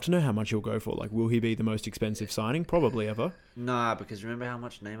 I'd love to know how much he'll go for. Will he be the most expensive signing? Probably ever. Nah, because remember how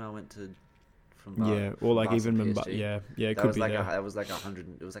much Neymar went to from or Barca even PSG? It could be there. That was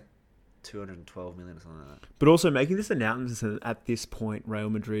 100. It was 212 million or something like that. But also making this announcement at this point, Real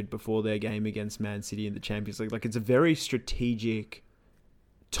Madrid, before their game against Man City in the Champions League, it's a very strategic.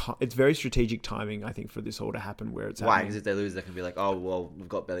 It's very strategic timing, I think, for this all to happen where it's happening. Why? Because if they lose, they can be like, oh well, we've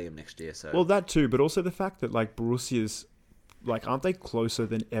got Bellingham next year. So well, that too, but also the fact that Borussia's aren't they closer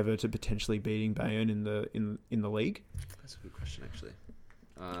than ever to potentially beating Bayern in the league? That's a good question, actually.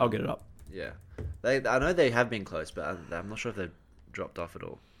 I'll get it up. Yeah, I know they have been close, but I'm not sure if they've dropped off at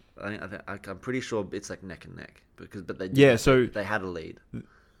all. I'm pretty sure it's neck and neck but they had a lead.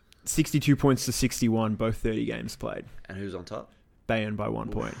 62 points to 61, both 30 games played. And who's on top? Bayern by 1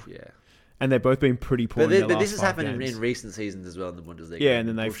 point. Yeah. And they've both been pretty poor. But this has happened in recent seasons as well in the Bundesliga. Yeah, and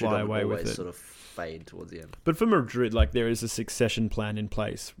then they fly away with it. Sort of fade towards the end. But for Madrid, there is a succession plan in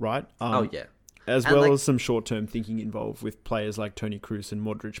place, right? Yeah. As well as some short-term thinking involved with players like Toni Kroos and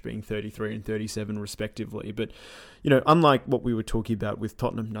Modric being 33 and 37 respectively. But, unlike what we were talking about with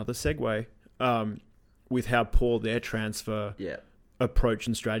Tottenham, another segue, with how poor their transfer approach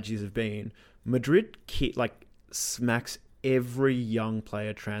and strategies have been, Madrid smacks every young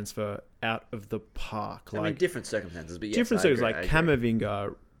player transfer out of the park. Different circumstances, but yes, different circumstances,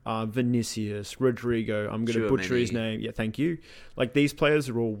 Camavinga, Vinicius, Rodrigo, I'm going to butcher his name. Yeah, thank you. These players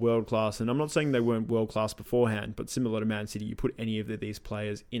are all world class, and I'm not saying they weren't world class beforehand, but similar to Man City, you put any of these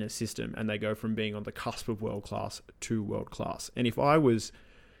players in a system and they go from being on the cusp of world class to world class. And if I was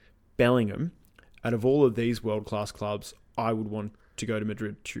Bellingham, out of all of these world class clubs, I would want to go to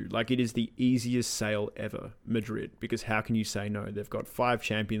Madrid too. It is the easiest sale ever, Madrid, because how can you say no? They've got 5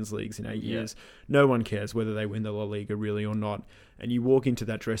 Champions Leagues in 8 years. No one cares whether they win the La Liga really or not. And you walk into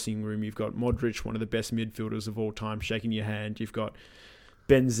that dressing room, you've got Modric, one of the best midfielders of all time, shaking your hand. You've got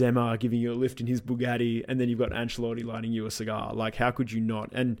Benzema giving you a lift in his Bugatti, and then you've got Ancelotti lighting you a cigar. How could you not?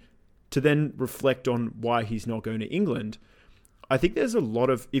 And to then reflect on why he's not going to England, I think there's a lot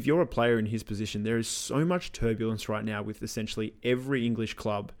of, if you're a player in his position, there is so much turbulence right now with essentially every English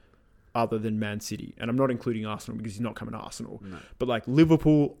club other than Man City. And I'm not including Arsenal because he's not coming to Arsenal. No. But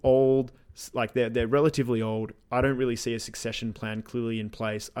Liverpool, old, they're relatively old. I don't really see a succession plan clearly in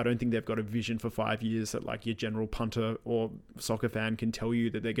place. I don't think they've got a vision for 5 years that your general punter or soccer fan can tell you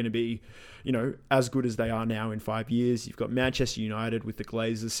that they're going to be, as good as they are now in 5 years. You've got Manchester United with the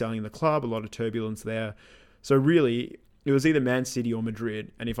Glazers selling the club, a lot of turbulence there. So really, it was either Man City or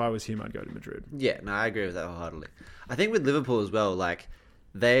Madrid, and if I was him, I'd go to Madrid. Yeah, no, I agree with that wholeheartedly. I think with Liverpool as well, I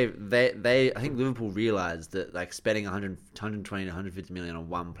think Liverpool realised that spending 120 to 150 million on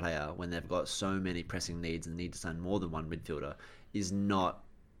one player when they've got so many pressing needs and need to sign more than one midfielder is not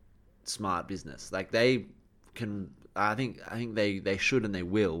smart business. They can, I think they should and they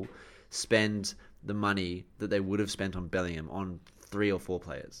will spend the money that they would have spent on Bellingham on 3 or 4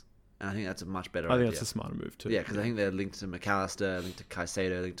 players. And I think that's a much better idea. I think that's a smarter move too. Yeah, because I think they're linked to McAllister, linked to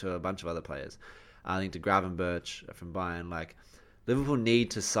Caicedo, linked to a bunch of other players. Linked to Gravenberch from Bayern. Liverpool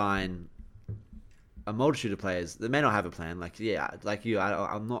need to sign a multitude of players. They may not have a plan. Like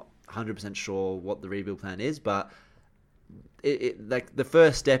I'm not 100% sure what the rebuild plan is, but like the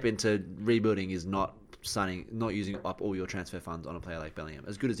first step into rebuilding is not using up all your transfer funds on a player like Bellingham,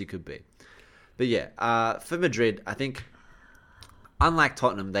 as good as he could be. But yeah, for Madrid, I think unlike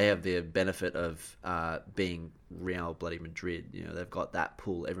Tottenham, they have the benefit of being Real bloody Madrid. You know, they've got that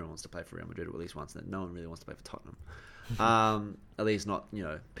pull. Everyone wants to play for Real Madrid at least once. No one really wants to play for Tottenham. At least not,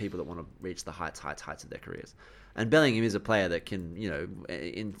 people that want to reach the heights of their careers. And Bellingham is a player that can,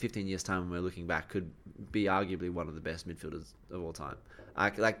 in 15 years' time when we're looking back, could be arguably one of the best midfielders of all time.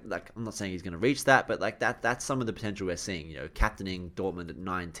 Like I'm not saying he's going to reach that, but that's some of the potential we're seeing. Captaining Dortmund at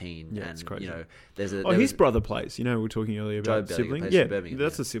 19, yeah, and it's crazy. His brother plays. We were talking earlier about siblings. Yeah,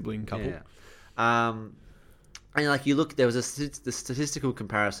 that's a sibling couple. Yeah. And you look, there was the statistical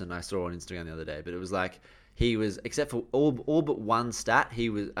comparison I saw on Instagram the other day, but it was like he was, except for all but one stat, he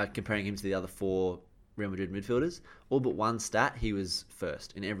was comparing him to the other 4 Real Madrid midfielders. All but one stat, he was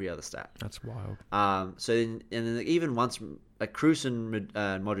first in every other stat. That's wild. Then even once Kroos and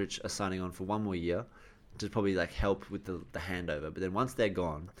Modric are signing on for one more year to probably help with the handover. But then once they're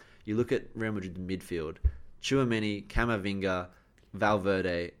gone, you look at Real Madrid midfield: Tchouaméni, Camavinga,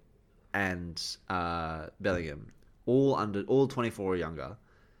 Valverde, and Bellingham, all 24 or younger.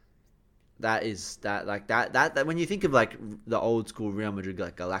 That when you think of the old school Real Madrid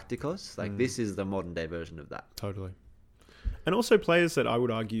Galacticos, this is the modern day version of that. Totally. And also players that I would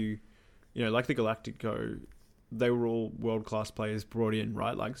argue, like the Galactico, they were all world class players brought in,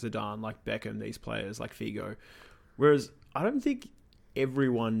 right? Like Zidane, like Beckham, these players like Figo. Whereas I don't think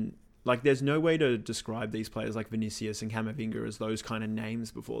everyone, there's no way to describe these players like Vinicius and Camavinga as those kind of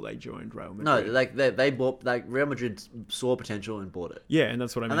names before they joined Real Madrid. No, they bought, Real Madrid saw potential and bought it. Yeah, and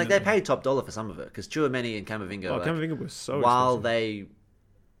that's what I mean. And they paid top dollar for some of it, because Tchouaméni and Camavinga, Camavinga was so while expensive.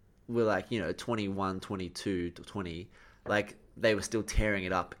 they were 21, 22, 20, they were still tearing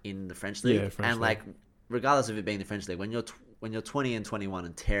it up in the French league. Yeah, French and league. Regardless of it being the French league, when you're 20 and 21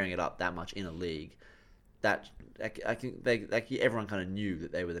 and tearing it up that much in a league, that everyone kind of knew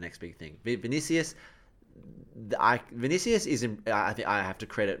that they were the next big thing. Vinicius is. I think I have to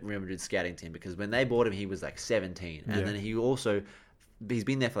credit Real Madrid's scouting team, because when they bought him, he was 17, and then he's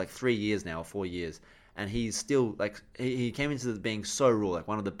been there for 3 years now, or 4 years, and he's still he came into being so raw,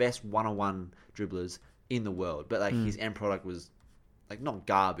 one of the best one-on-one dribblers in the world. But his end product was not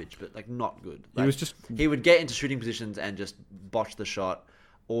garbage, but not good. He would get into shooting positions and just botch the shot,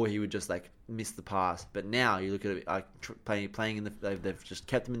 or he would just miss the pass. But now you look at it, playing in they've just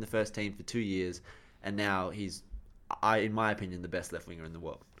kept him in the first team for 2 years, and now he's, in my opinion, the best left winger in the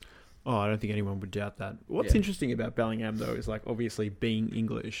world. Oh, I don't think anyone would doubt that. What's interesting about Bellingham, though, is obviously being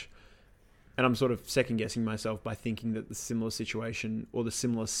English, and I'm sort of second guessing myself by thinking that the similar situation or the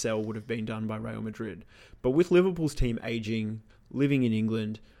similar sell would have been done by Real Madrid. But with Liverpool's team aging, living in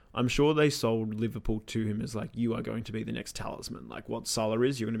England, I'm sure they sold Liverpool to him as you are going to be the next talisman. What Salah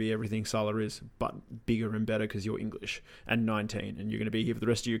is, you're going to be everything Salah is, but bigger and better because you're English and 19, and you're going to be here for the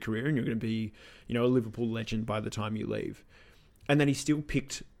rest of your career, and you're going to be, a Liverpool legend by the time you leave. And then he still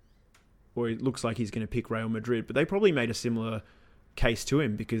picked, or it looks like he's going to pick Real Madrid, but they probably made a similar case to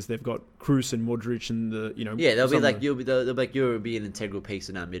him because they've got Kroos and Modric and you'll be an integral piece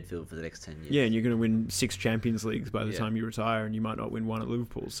in our midfield for the next 10 years. Yeah, and you're going to win 6 Champions Leagues by the time you retire, and you might not win one at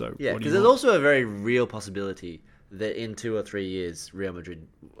Liverpool. So because there's also a very real possibility that in 2 or 3 years, Real Madrid,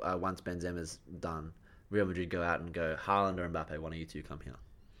 once Benzema's done, Real Madrid go out and go, Haaland or Mbappe, one of you two come here.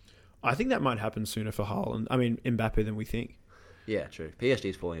 I think that might happen sooner for Haaland. I mean, Mbappe than we think. Yeah, true.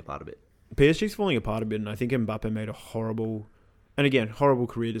 PSG's falling apart a bit. And I think Mbappe made a horrible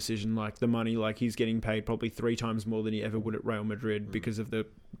career decision. The money, he's getting paid probably 3 times more than he ever would at Real Madrid because of the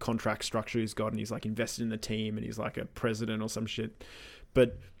contract structure he's got, and he's invested in the team, and he's a president or some shit.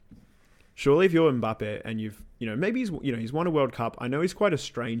 But surely if you're Mbappe and you've, maybe he's won a World Cup. I know he's quite a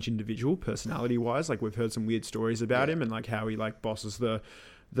strange individual personality wise. We've heard some weird stories about him, and how he bosses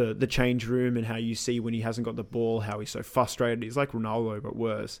the change room, and how you see when he hasn't got the ball, how he's so frustrated. He's like Ronaldo, but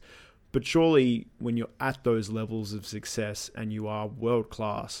worse. But surely when you're at those levels of success and you are world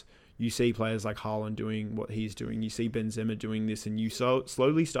class, you see players like Haaland doing what he's doing. You see Benzema doing this, and you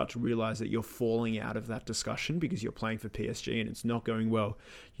slowly start to realize that you're falling out of that discussion because you're playing for PSG and it's not going well.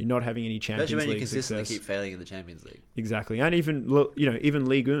 You're not having any Champions League success. Especially when you consistently keep failing in the Champions League. Exactly. And even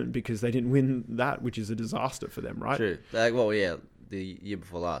Ligue 1, because they didn't win that, which is a disaster for them, right? True. The year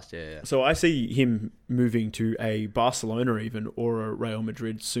before last, yeah. So I see him moving to a Barcelona even, or a Real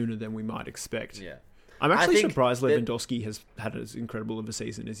Madrid sooner than we might expect. Yeah. I'm I actually think surprised that- Lewandowski has had as incredible of a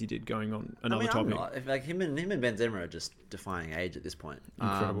season as he did going on another I'm topic. not. Like him and Benzema are just defying age at this point.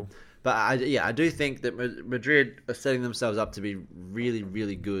 Incredible. But I do think that Madrid are setting themselves up to be really,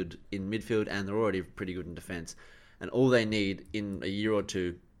 really good in midfield, and they're already pretty good in defence. And all they need in a year or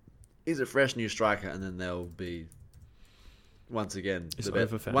two is a fresh new striker, and then they'll be once again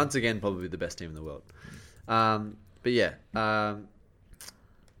probably the best team in the world. But yeah.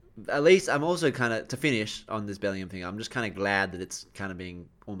 At least I'm also kind of, to finish on this Bellingham thing, I'm just kind of glad that it's kind of being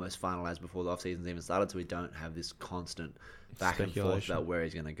almost finalised before the off-season's even started, so we don't have this constant back and forth about where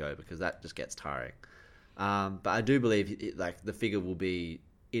he's going to go, because that just gets tiring. But I do believe the figure will be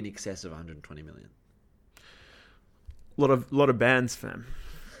in excess of 120 million. Lot of bands, fam.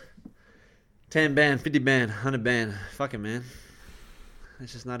 10 band, 50 band, 100 band. Fuck it, man.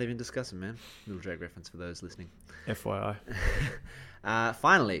 Let's just not even discuss it, man. Little Drake reference for those listening. FYI.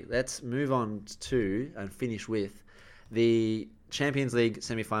 Finally, let's move on to and finish with the Champions League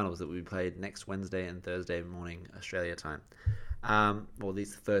semi-finals that will be played next Wednesday and Thursday morning Australia time. Well,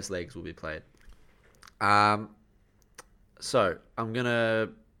 these first legs will be played. So I'm gonna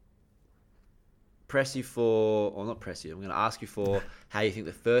press you for, or not press you. I'm gonna ask you for how you think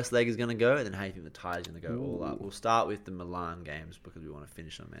the first leg is gonna go, and then how you think the tie is gonna go all up. We'll start with the Milan games because we want to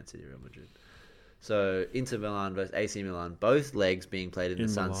finish on Man City, Real Madrid. So Inter Milan versus AC Milan, both legs being played in the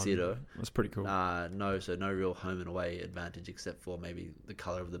San Siro. That's pretty cool. No real home and away advantage except for maybe the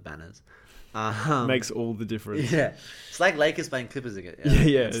color of the banners. Makes all the difference. Yeah, it's like Lakers playing Clippers again.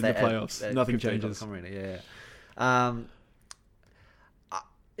 Yeah, in the playoffs, nothing changes. Yeah.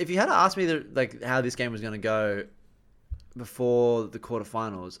 If you had asked me how this game was going to go before the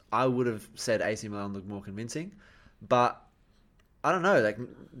quarterfinals, I would have said AC Milan looked more convincing, but I don't know.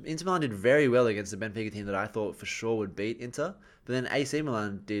 Inter Milan did very well against the Benfica team that I thought for sure would beat Inter, but then AC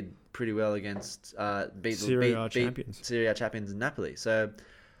Milan did pretty well against Serie A champions Napoli. So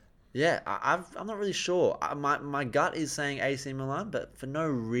yeah, I'm not really sure. My gut is saying AC Milan, but for no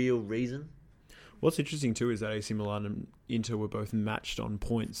real reason. What's interesting too is that AC Milan and Inter were both matched on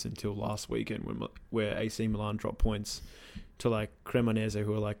points until last weekend, where AC Milan dropped points to Cremonese,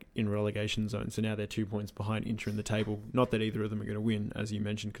 who are in relegation zone. So now they're 2 points behind Inter in the table. Not that either of them are going to win, as you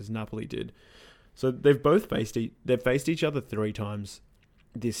mentioned, because Napoli did. So they've both faced each other 3 times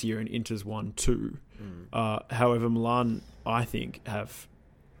this year, and Inter's won 2. However, Milan, I think, have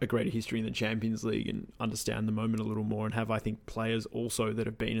a greater history in the Champions League and understand the moment a little more, and have, I think, players also that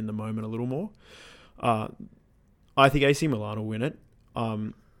have been in the moment a little more. I think AC Milan will win it.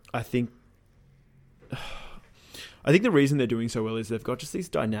 I think the reason they're doing so well is they've got just these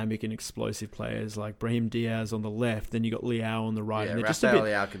dynamic and explosive players like Brahim Diaz on the left, then you got Leao on the right. Yeah, and Rafael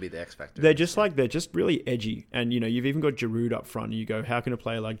Leao could be the X factor. They're just they're just really edgy, and you've even got Giroud up front. And you go, how can a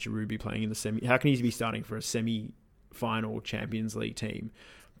player like Giroud be playing in the semi? How can he be starting for a semi-final Champions League team?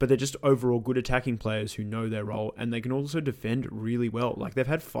 But they're just overall good attacking players who know their role, and they can also defend really well. They've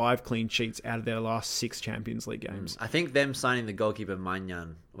had 5 clean sheets out of their last 6 Champions League games. I think them signing the goalkeeper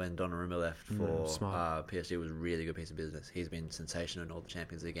Magnan when Donnarumma left for PSG was a really good piece of business. He's been sensational in all the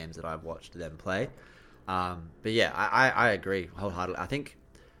Champions League games that I've watched them play. But yeah, I agree wholeheartedly. I think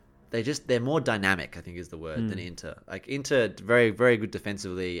they're more dynamic, I think is the word, than Inter. Inter, very, very good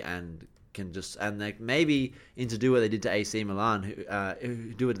defensively and can just, and maybe Inter do what they did to AC Milan,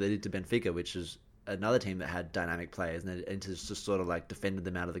 who do what they did to Benfica, which is another team that had dynamic players, and Inter just sort of defended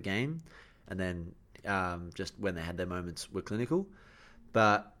them out of the game, and then just when they had their moments were clinical.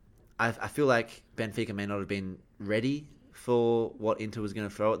 But I feel like Benfica may not have been ready for what Inter was going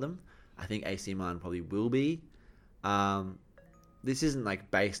to throw at them. I think AC Milan probably will be. This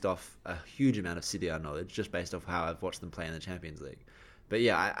isn't based off a huge amount of City knowledge, just based off how I've watched them play in the Champions League. But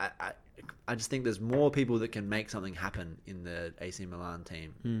yeah, I just think there's more people that can make something happen in the AC Milan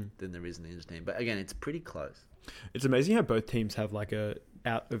team than there is in the Inter team. But again, it's pretty close. It's amazing how both teams have a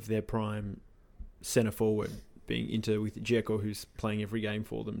out of their prime centre forward, being Inter with Dzeko, who's playing every game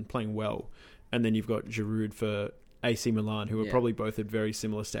for them and playing well, and then you've got Giroud for AC Milan, who are probably both at very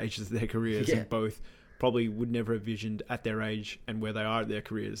similar stages of their careers, and both probably would never have visioned at their age and where they are at their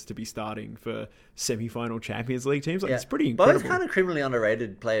careers to be starting for semi-final Champions League teams. It's pretty incredible. Both kind of criminally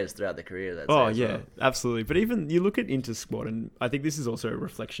underrated players throughout their career. Absolutely. But even you look at Inter's squad, and I think this is also a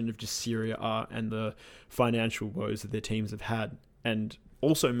reflection of just Serie A and the financial woes that their teams have had, and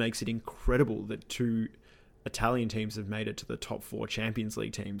also makes it incredible that 2 Italian teams have made it to the top 4 Champions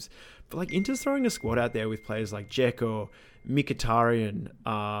League teams. But Inter's throwing a squad out there with players like Dzeko,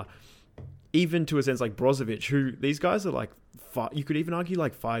 Mkhitaryan, even to a sense Brozovic, who these guys are you could even argue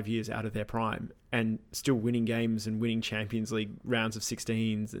 5 years out of their prime, and still winning games and winning Champions League rounds of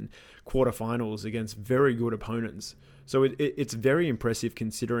 16s and quarterfinals against very good opponents. So it's very impressive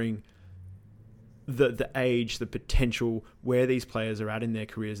considering the age, the potential, where these players are at in their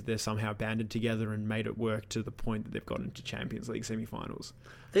careers. They're somehow banded together and made it work to the point that they've gotten into Champions League semi-finals.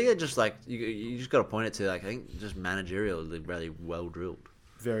 I think they're just like, you just got to point it to, like, I think just managerially really well drilled.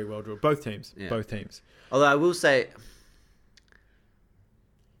 Very well drilled. Both teams. Yeah. Both teams. Although I will say,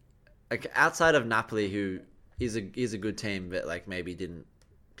 like, outside of Napoli, who is a good team, but like maybe didn't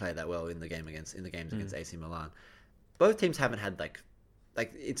play that well in the games against AC Milan, both teams haven't had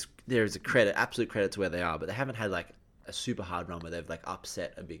there's absolute credit to where they are, but they haven't had like a super hard run where they've like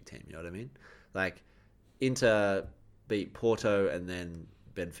upset a big team. You know what I mean? Like, Inter beat Porto and then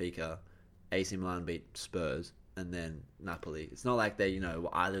Benfica, AC Milan beat Spurs, and then Napoli. It's not like they,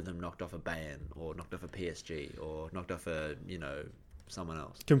 either of them knocked off a Bayern or knocked off a PSG or knocked off a, someone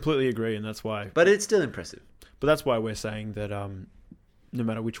else. Completely agree, and that's why. But it's still impressive. But that's why we're saying that no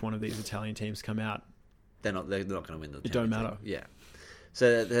matter which one of these Italian teams come out, they're not going to win the It don't matter. Yeah.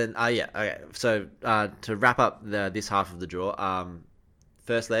 So then, okay. So to wrap up this half of the draw,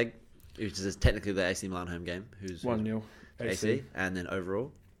 first leg, which is technically the AC Milan home game, who's 1-0 AC, and then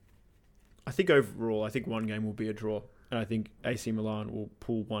overall. I think overall, one game will be a draw, and I think AC Milan will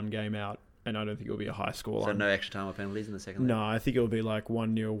pull one game out, and I don't think it'll be a high score. So no extra time or penalties in the second leg? No, I think it'll be like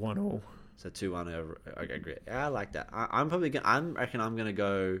 1-0, 1-0. So 2-1 over. Okay, great. Yeah, I like that. I reckon I'm gonna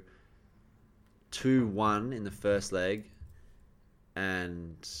go 2-1 in the first leg,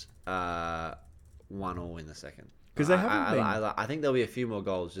 and 1-1 in the second. Because they haven't been. I think there'll be a few more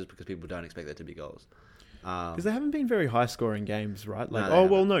goals just because people don't expect there to be goals. Because they haven't been very high-scoring games, right? Like,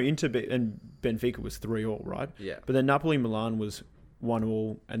 Inter and Benfica was 3-3, right? Yeah. But then Napoli-Milan was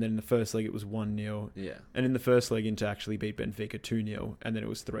 1-1, and then in the first leg it was 1-0. Yeah. And in the first leg, Inter actually beat Benfica 2-0, and then it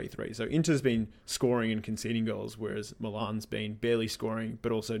was 3-3. So Inter's been scoring and conceding goals, whereas Milan's been barely scoring,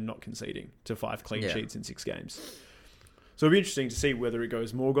 but also not conceding to 5 clean sheets in 6 games. So it'll be interesting to see whether it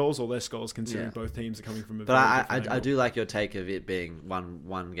goes more goals or less goals, considering both teams are coming from a. But I do like your take of it being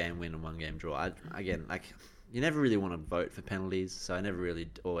one game win and 1 game draw. You never really want to vote for penalties, so I never really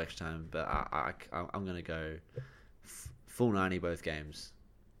or extra time. But I'm going to go full 90 both games.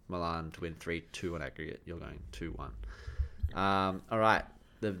 Milan to win 3-2 on aggregate. You're going 2-1. All right,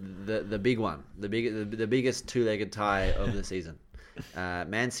 the big one, the biggest 2-legged tie of the season.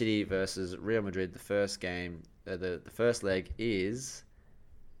 Man City versus Real Madrid. The first game. The first leg is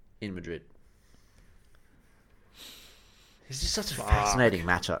in Madrid. It's just such a fascinating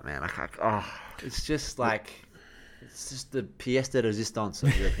matchup, man. It's just the pièce de résistance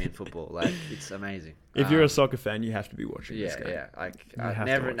of European football. Like, it's amazing. If you're a soccer fan, you have to be watching this game.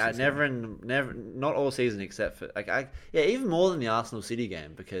 Never, not all season except for even more than the Arsenal City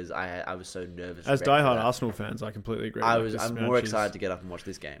game, because I was so nervous. As diehard Arsenal fans, I completely agree. I'm more excited to get up and watch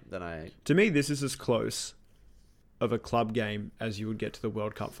this game than I. To me, this is as close of a club game as you would get to the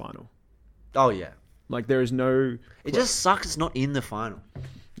World Cup final. Oh yeah. Like, there is no. It just sucks. It's not in the final.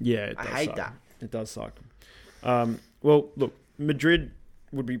 Yeah, I hate that. It does suck. Well, look, Madrid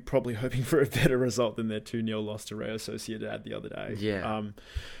would be probably hoping for a better result than their 2-0 loss to Real Sociedad the other day. Yeah.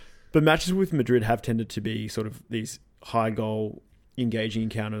 But matches with Madrid have tended to be sort of these high goal, engaging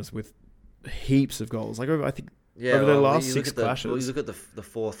encounters with heaps of goals. Like, I think over the last 6 clashes. You look at the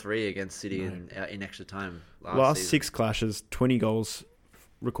 4-3 against City in extra time last season. 6 clashes, 20 goals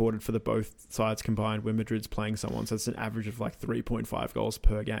recorded for the both sides combined where Madrid's playing someone. So it's an average of like 3.5 goals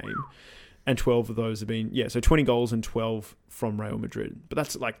per game. And 12 of those have been, so 20 goals and 12 from Real Madrid.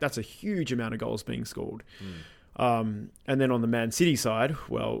 But that's a huge amount of goals being scored. And then on the Man City side,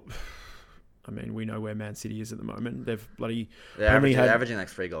 well, I mean, we know where Man City is at the moment. They're averaging like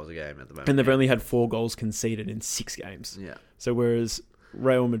 3 goals a game at the moment. And they've only had 4 goals conceded in 6 games. Yeah. So whereas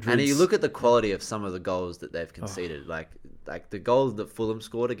Real Madrid... And you look at the quality of some of the goals that they've conceded. Like the goals that Fulham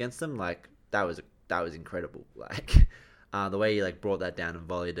scored against them, like that was incredible. Like... the way he brought that down and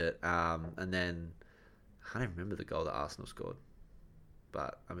volleyed it, and then I can't even remember the goal that Arsenal scored,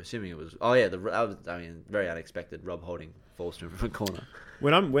 but I'm assuming it was. Oh yeah, very unexpected. Rob Holding falls from a corner.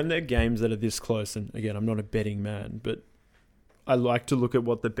 When they're games that are this close, and again, I'm not a betting man, but I like to look at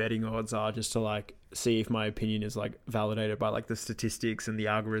what the betting odds are just to see if my opinion is validated by the statistics and the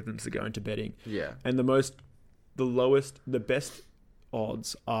algorithms that go into betting. Yeah, and the best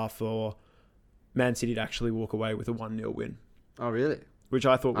odds are for Man City to actually walk away with a 1-0 win. Oh, really? Which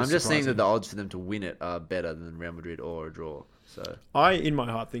I thought was I'm just surprising. saying that the odds for them to win it are better than Real Madrid or a draw. So I, in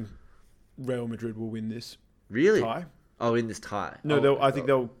my heart, think Real Madrid will win this really tie. Oh, in this tie? No, I think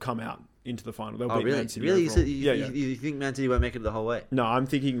they'll come out into the final. They'll Oh, beat really? Man City. Really? overall. You think Man City won't make it the whole way? No, I'm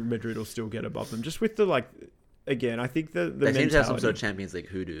thinking Madrid will still get above them. Just with the again, I think the They seem mentality. to have some sort of Champions League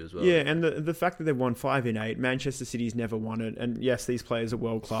hoodoo as well. Yeah, and the fact that they've won 5 in 8, Manchester City's never won it, and yes, these players are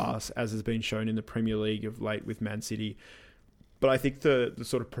world class, as has been shown in the Premier League of late with Man City. But I think the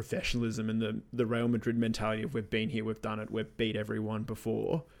sort of professionalism and the Real Madrid mentality of we've been here, we've done it, we've beat everyone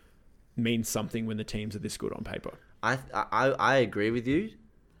before, means something when the teams are this good on paper. I agree with you,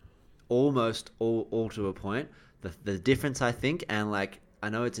 almost all to a point. The difference, I think, and I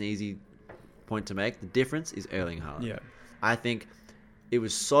know it's an easy point to make. The difference is Erling Haaland. Yeah. I think it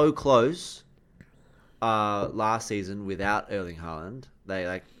was so close last season without Erling Haaland.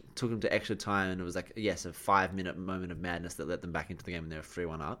 They took him to extra time, and it was a 5-minute moment of madness that let them back into the game, and they were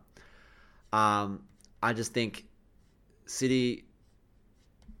 3-1 up. I just think City.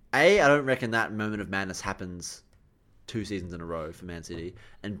 I don't reckon that moment of madness happens 2 seasons in a row for Man City,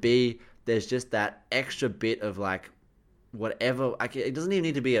 and B, there's just that extra bit of whatever. It doesn't even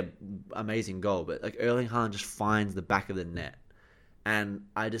need to be an amazing goal, but Erling Haaland just finds the back of the net, and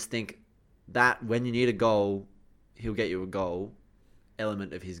I just think that when you need a goal, he'll get you a goal.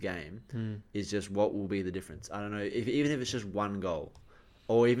 Element of his game is just what will be the difference. I don't know even if it's just one goal,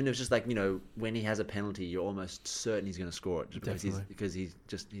 or even if it's just when he has a penalty, you're almost certain he's going to score it, just because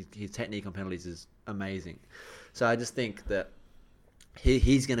his technique on penalties is amazing. So I just think that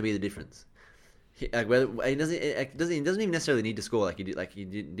he's going to be the difference. He doesn't even necessarily need to score he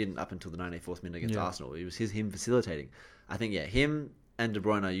didn't up until the 94th minute against Arsenal. It was him facilitating. I think him and De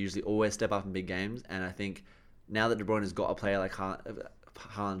Bruyne usually always step up in big games, and I think now that De Bruyne has got a player like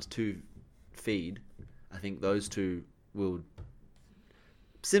Haaland to feed, I think those two will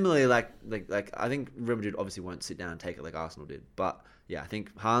similarly I think Real Madrid obviously won't sit down and take it like Arsenal did, but I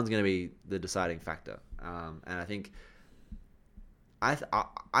think Haaland's going to be the deciding factor, and I think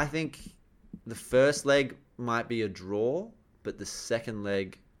I think the first leg might be a draw, but the second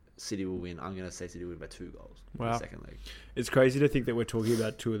leg City will win. I'm going to say City will win by 2 goals. Wow. In the second leg. It's crazy to think that we're talking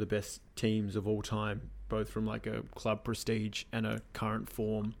about 2 of the best teams of all time, both from a club prestige and a current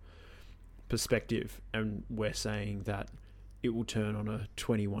form perspective, and we're saying that it will turn on a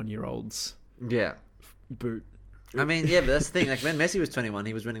 21-year-old's boot. I mean, but that's the thing. When Messi was 21,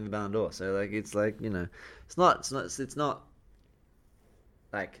 he was winning the Ballon d'Or. So it's it's not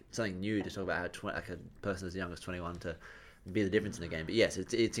something new to talk about how a person as young as 21 to be the difference in the game. But yes,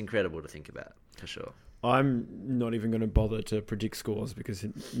 it's incredible to think about for sure. I'm not even going to bother to predict scores because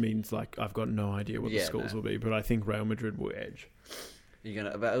it means I've got no idea what the scores will be. But I think Real Madrid will edge.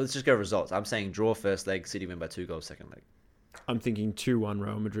 But let's just go results. I'm saying draw first leg, City win by 2 goals second leg. I'm thinking 2-1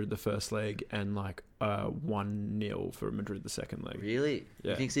 Real Madrid the first leg and 1-0 for Madrid the second leg. Really?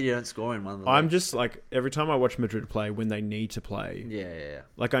 Yeah. You think City don't score in one of the I'm legs? just every time I watch Madrid play when they need to play. Yeah.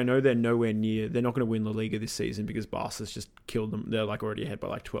 I know they're nowhere near. They're not going to win La Liga this season because Barca's just killed them. They're already ahead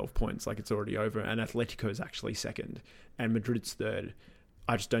by 12 points. It's already over. And Atletico's actually second and Madrid's third.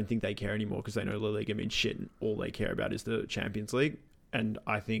 I just don't think they care anymore because they know La Liga means shit and all they care about is the Champions League. And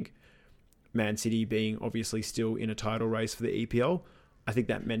I think Man City being obviously still in a title race for the EPL, I think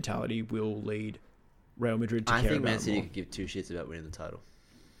that mentality will lead Real Madrid to care about I think Man City more. could give 2 shits about winning the title.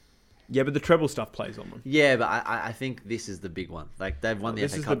 Yeah, but the treble stuff plays on them. Yeah, but I think this is the big one. They've won the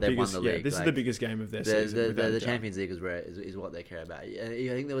FA Cup, they've won the league. This is the biggest game of their season. The Champions League is what they care about. I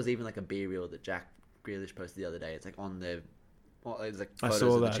think there was even a B reel that Jack Grealish posted the other day. It's on their... It's photos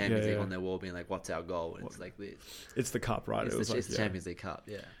of the Champions League on their wall being what's our goal? And it's this. It's the cup, right? It's the Champions League Cup,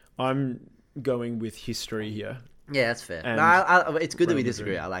 yeah. I'm going with history here. Yeah, that's fair. It's good that we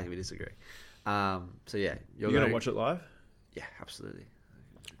disagree. I like that we disagree. So yeah. You're going to watch it live? Yeah, absolutely.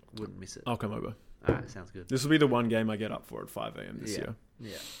 Wouldn't miss it. I'll come over. All right, sounds good. This will be the one game I get up for at 5 a.m. this year.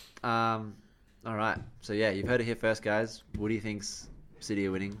 Yeah. All right. So yeah, you've heard it here first, guys. Woody thinks City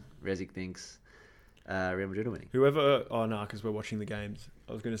are winning. Resic thinks Real Madrid are winning. Whoever... Oh, no, because we're watching the games.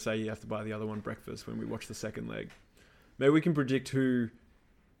 I was going to say you have to buy the other one breakfast when we watch the second leg. Maybe we can predict who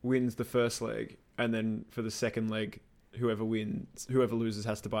wins the first leg, and then for the second leg, whoever loses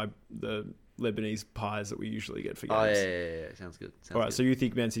has to buy the Lebanese pies that we usually get for games. Oh, yeah. Sounds good. All right, so you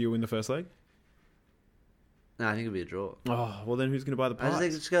think Man City will win the first leg? No, I think it'll be a draw. Oh, well then who's going to buy the pies? I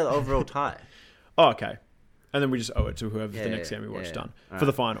just go the overall tie. Oh, okay. And then we just owe it to whoever the next game we watch done for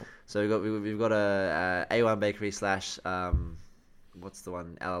the final. So we've got a A1 Bakery / what's the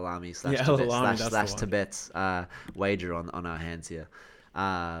one? Al Alami / Tibet's wager on our hands here.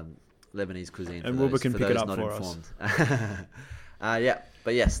 Lebanese cuisine. And Wilbur can pick it up for us.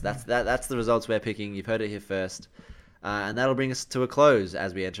 But yes, that's the results we're picking. You've heard it here first. And that'll bring us to a close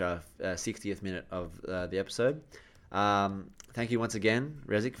as we enter our 60th minute of the episode. Thank you once again,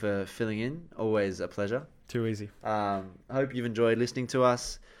 Resic, for filling in. Always a pleasure. Too easy. I hope you've enjoyed listening to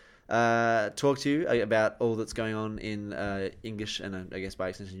us talk to you about all that's going on in English and I guess by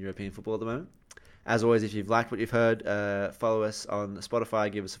extension European football at the moment. As always, if you've liked what you've heard, follow us on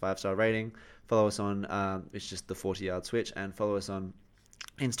Spotify, give us a 5-star rating. Follow us on, it's just the 40-yard switch, and follow us on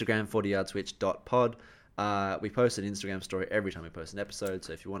Instagram, 40yardswitch.pod. We post an Instagram story every time we post an episode,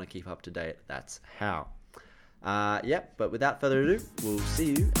 so if you want to keep up to date, that's how. But without further ado, we'll see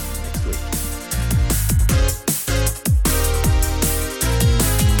you next week.